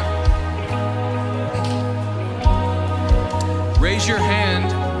you want. Raise your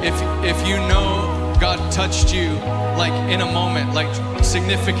hand if you know God touched you, like in a moment, like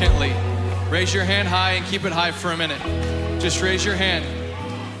significantly. Raise your hand high and keep it high for a minute. Just raise your hand.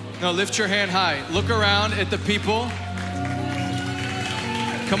 No, lift your hand high. Look around at the people.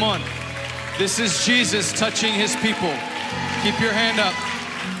 Come on. This is Jesus touching his people. Keep your hand up.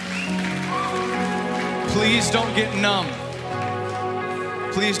 Please don't get numb.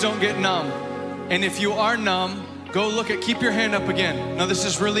 Please don't get numb. And if you are numb, go look at, keep your hand up again. Now this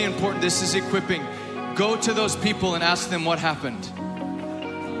is really important. This is equipping. Go to those people and ask them what happened.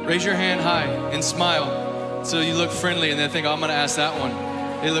 Raise your hand high and smile so you look friendly, and they think, oh, I'm gonna ask that one.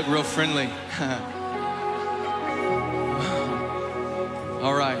 They look real friendly.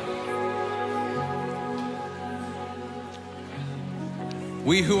 All right.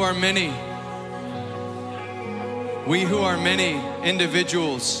 We who are many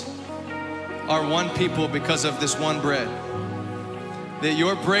individuals are one people because of this one bread. That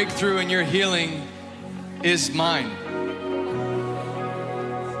your breakthrough and your healing is mine.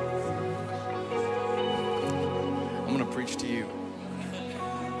 I'm gonna preach to you.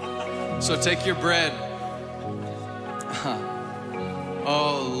 So take your bread.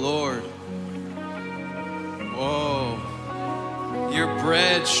 Oh Lord. Oh, your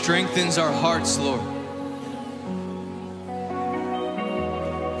bread strengthens our hearts, Lord.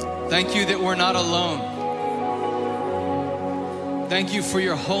 Thank you that we're not alone. Thank you for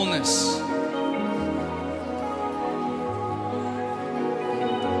your wholeness.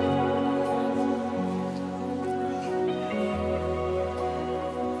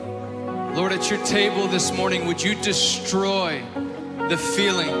 Lord, at your table this morning, would you destroy the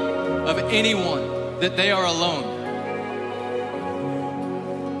feeling of anyone that they are alone?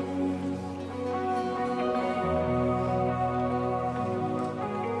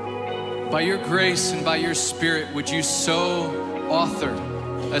 By your grace and by your Spirit, would you so author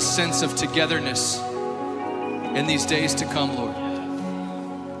a sense of togetherness in these days to come, Lord?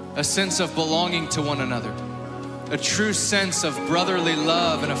 A sense of belonging to one another, a true sense of brotherly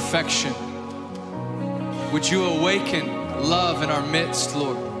love and affection. Would you awaken love in our midst,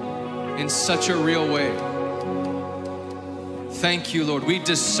 Lord, in such a real way? Thank you, Lord. We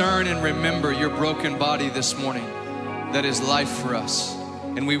discern and remember your broken body this morning that is life for us,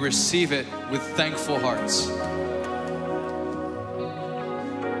 and we receive it with thankful hearts.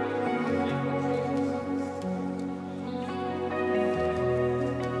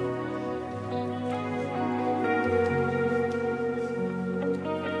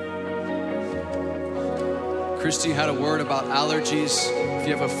 Christy had a word about allergies. If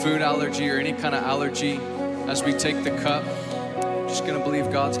you have a food allergy or any kind of allergy, as we take the cup, just gonna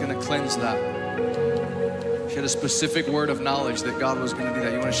believe God's gonna cleanse that. She had a specific word of knowledge that God was gonna do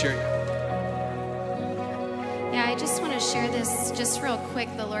that. You wanna share it? Yeah, I just wanna share this just real quick.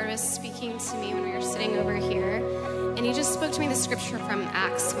 The Lord was speaking to me when we were sitting over here, and he just spoke to me the scripture from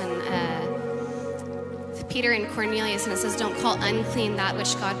Acts when Peter and Cornelius, and it says, don't call unclean that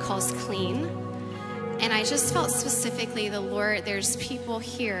which God calls clean. And I just felt specifically the Lord, there's people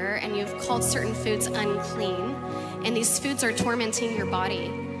here and you've called certain foods unclean, and these foods are tormenting your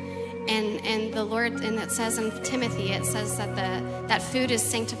body. And the Lord, and it says in Timothy, it says that that food is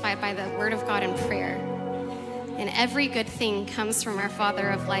sanctified by the word of God and prayer. And every good thing comes from our Father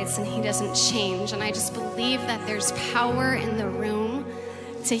of lights, and he doesn't change. And I just believe that there's power in the room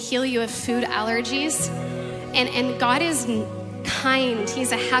to heal you of food allergies. And God is kind.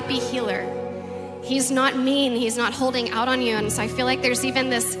 He's a happy healer. He's not mean. He's not holding out on you. And so I feel like there's even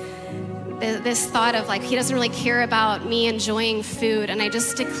this thought of like, he doesn't really care about me enjoying food. And I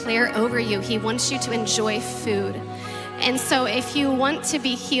just declare over you, he wants you to enjoy food. And so if you want to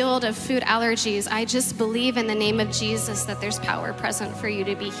be healed of food allergies, I just believe in the name of Jesus that there's power present for you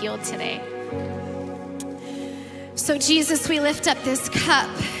to be healed today. So Jesus, we lift up this cup.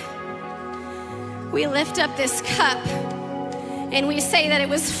 We lift up this cup and we say that it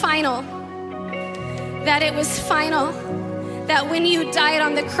was final. That it was final, that when you died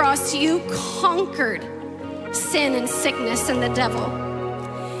on the cross, you conquered sin and sickness and the devil.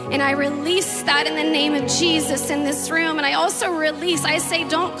 And I release that in the name of Jesus in this room. And I also release, I say,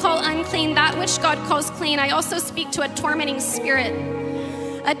 don't call unclean that which God calls clean. I also speak to a tormenting spirit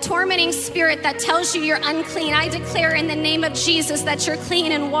a tormenting spirit that tells you you're unclean, I declare in the name of Jesus that you're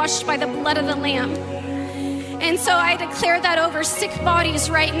clean and washed by the blood of the Lamb. And so I declare that over sick bodies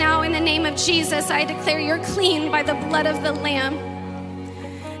right now in the name of Jesus. I declare you're clean by the blood of the Lamb.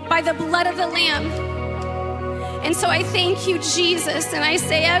 By the blood of the Lamb. And so I thank you, Jesus, and I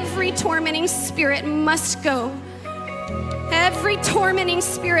say every tormenting spirit must go. Every tormenting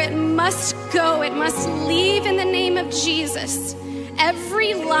spirit must go. It must leave in the name of Jesus.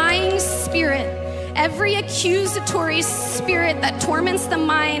 Every lying spirit, every accusatory spirit that torments the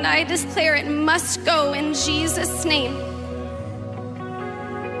mind, I declare it must go in Jesus' name.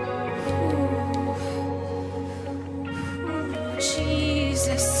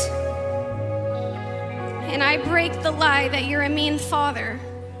 Jesus. And I break the lie that you're a mean father.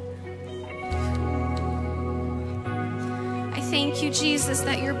 I thank you, Jesus,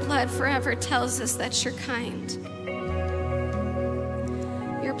 that your blood forever tells us that you're kind.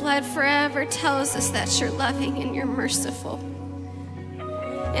 Your blood forever tells us that you're loving and you're merciful.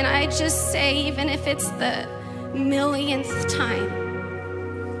 And I just say, even if it's the millionth time,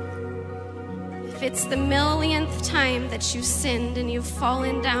 if it's the millionth time that you sinned and you've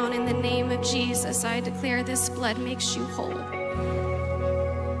fallen down in the name of Jesus, I declare this blood makes you whole.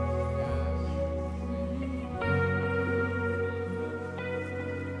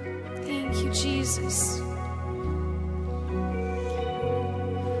 Thank you, Jesus.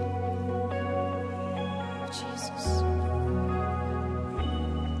 Jesus.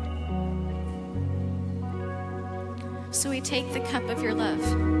 So we take the cup of your love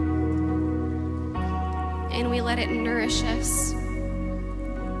and we let it nourish us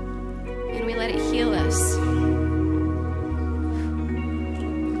and we let it heal us.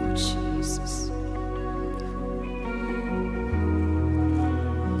 Jesus.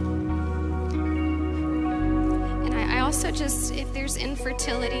 And I also just, if there's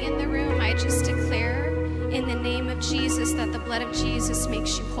infertility in the room, I just declare in the name of Jesus that the blood of Jesus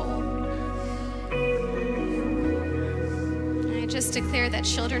makes you whole. And I just declare that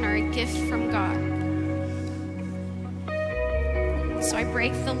children are a gift from God. So I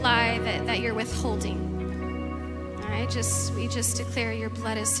break the lie that you're withholding. We just declare your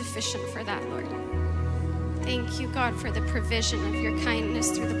blood is sufficient for that, Lord. Thank you, God, for the provision of your kindness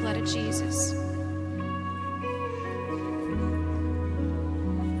through the blood of Jesus.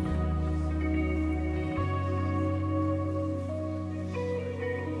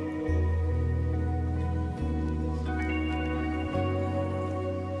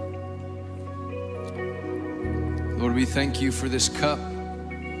 Lord, we thank you for this cup.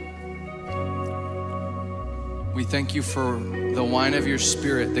 We thank you for the wine of your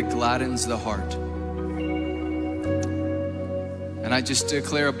Spirit that gladdens the heart. And I just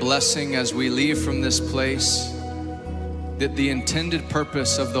declare a blessing as we leave from this place, that the intended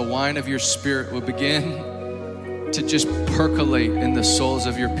purpose of the wine of your Spirit will begin to just percolate in the souls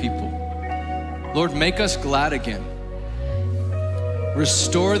of your people. Lord, make us glad again.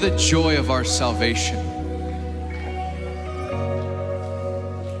 Restore the joy of our salvation.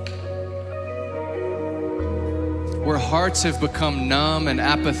 Where hearts have become numb and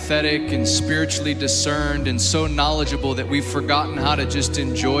apathetic and spiritually discerned and so knowledgeable that we've forgotten how to just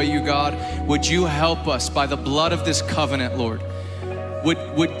enjoy you, God, would you help us by the blood of this covenant, Lord?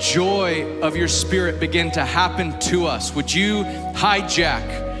 Would joy of your Spirit begin to happen to us? Would you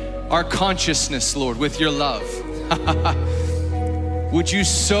hijack our consciousness, Lord, with your love? Would you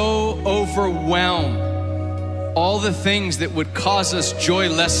so overwhelm all the things that would cause us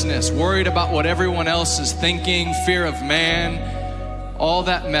joylessness, worried about what everyone else is thinking, fear of man, all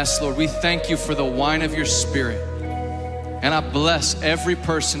that mess, Lord. We thank you for the wine of your Spirit. And I bless every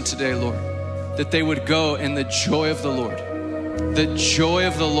person today, Lord, that they would go in the joy of the Lord. The joy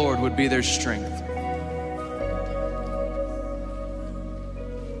of the Lord would be their strength.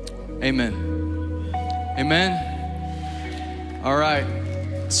 Amen. Amen. All right.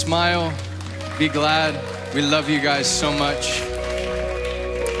 Smile. Be glad. We love you guys so much.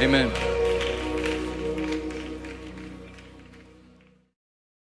 Amen.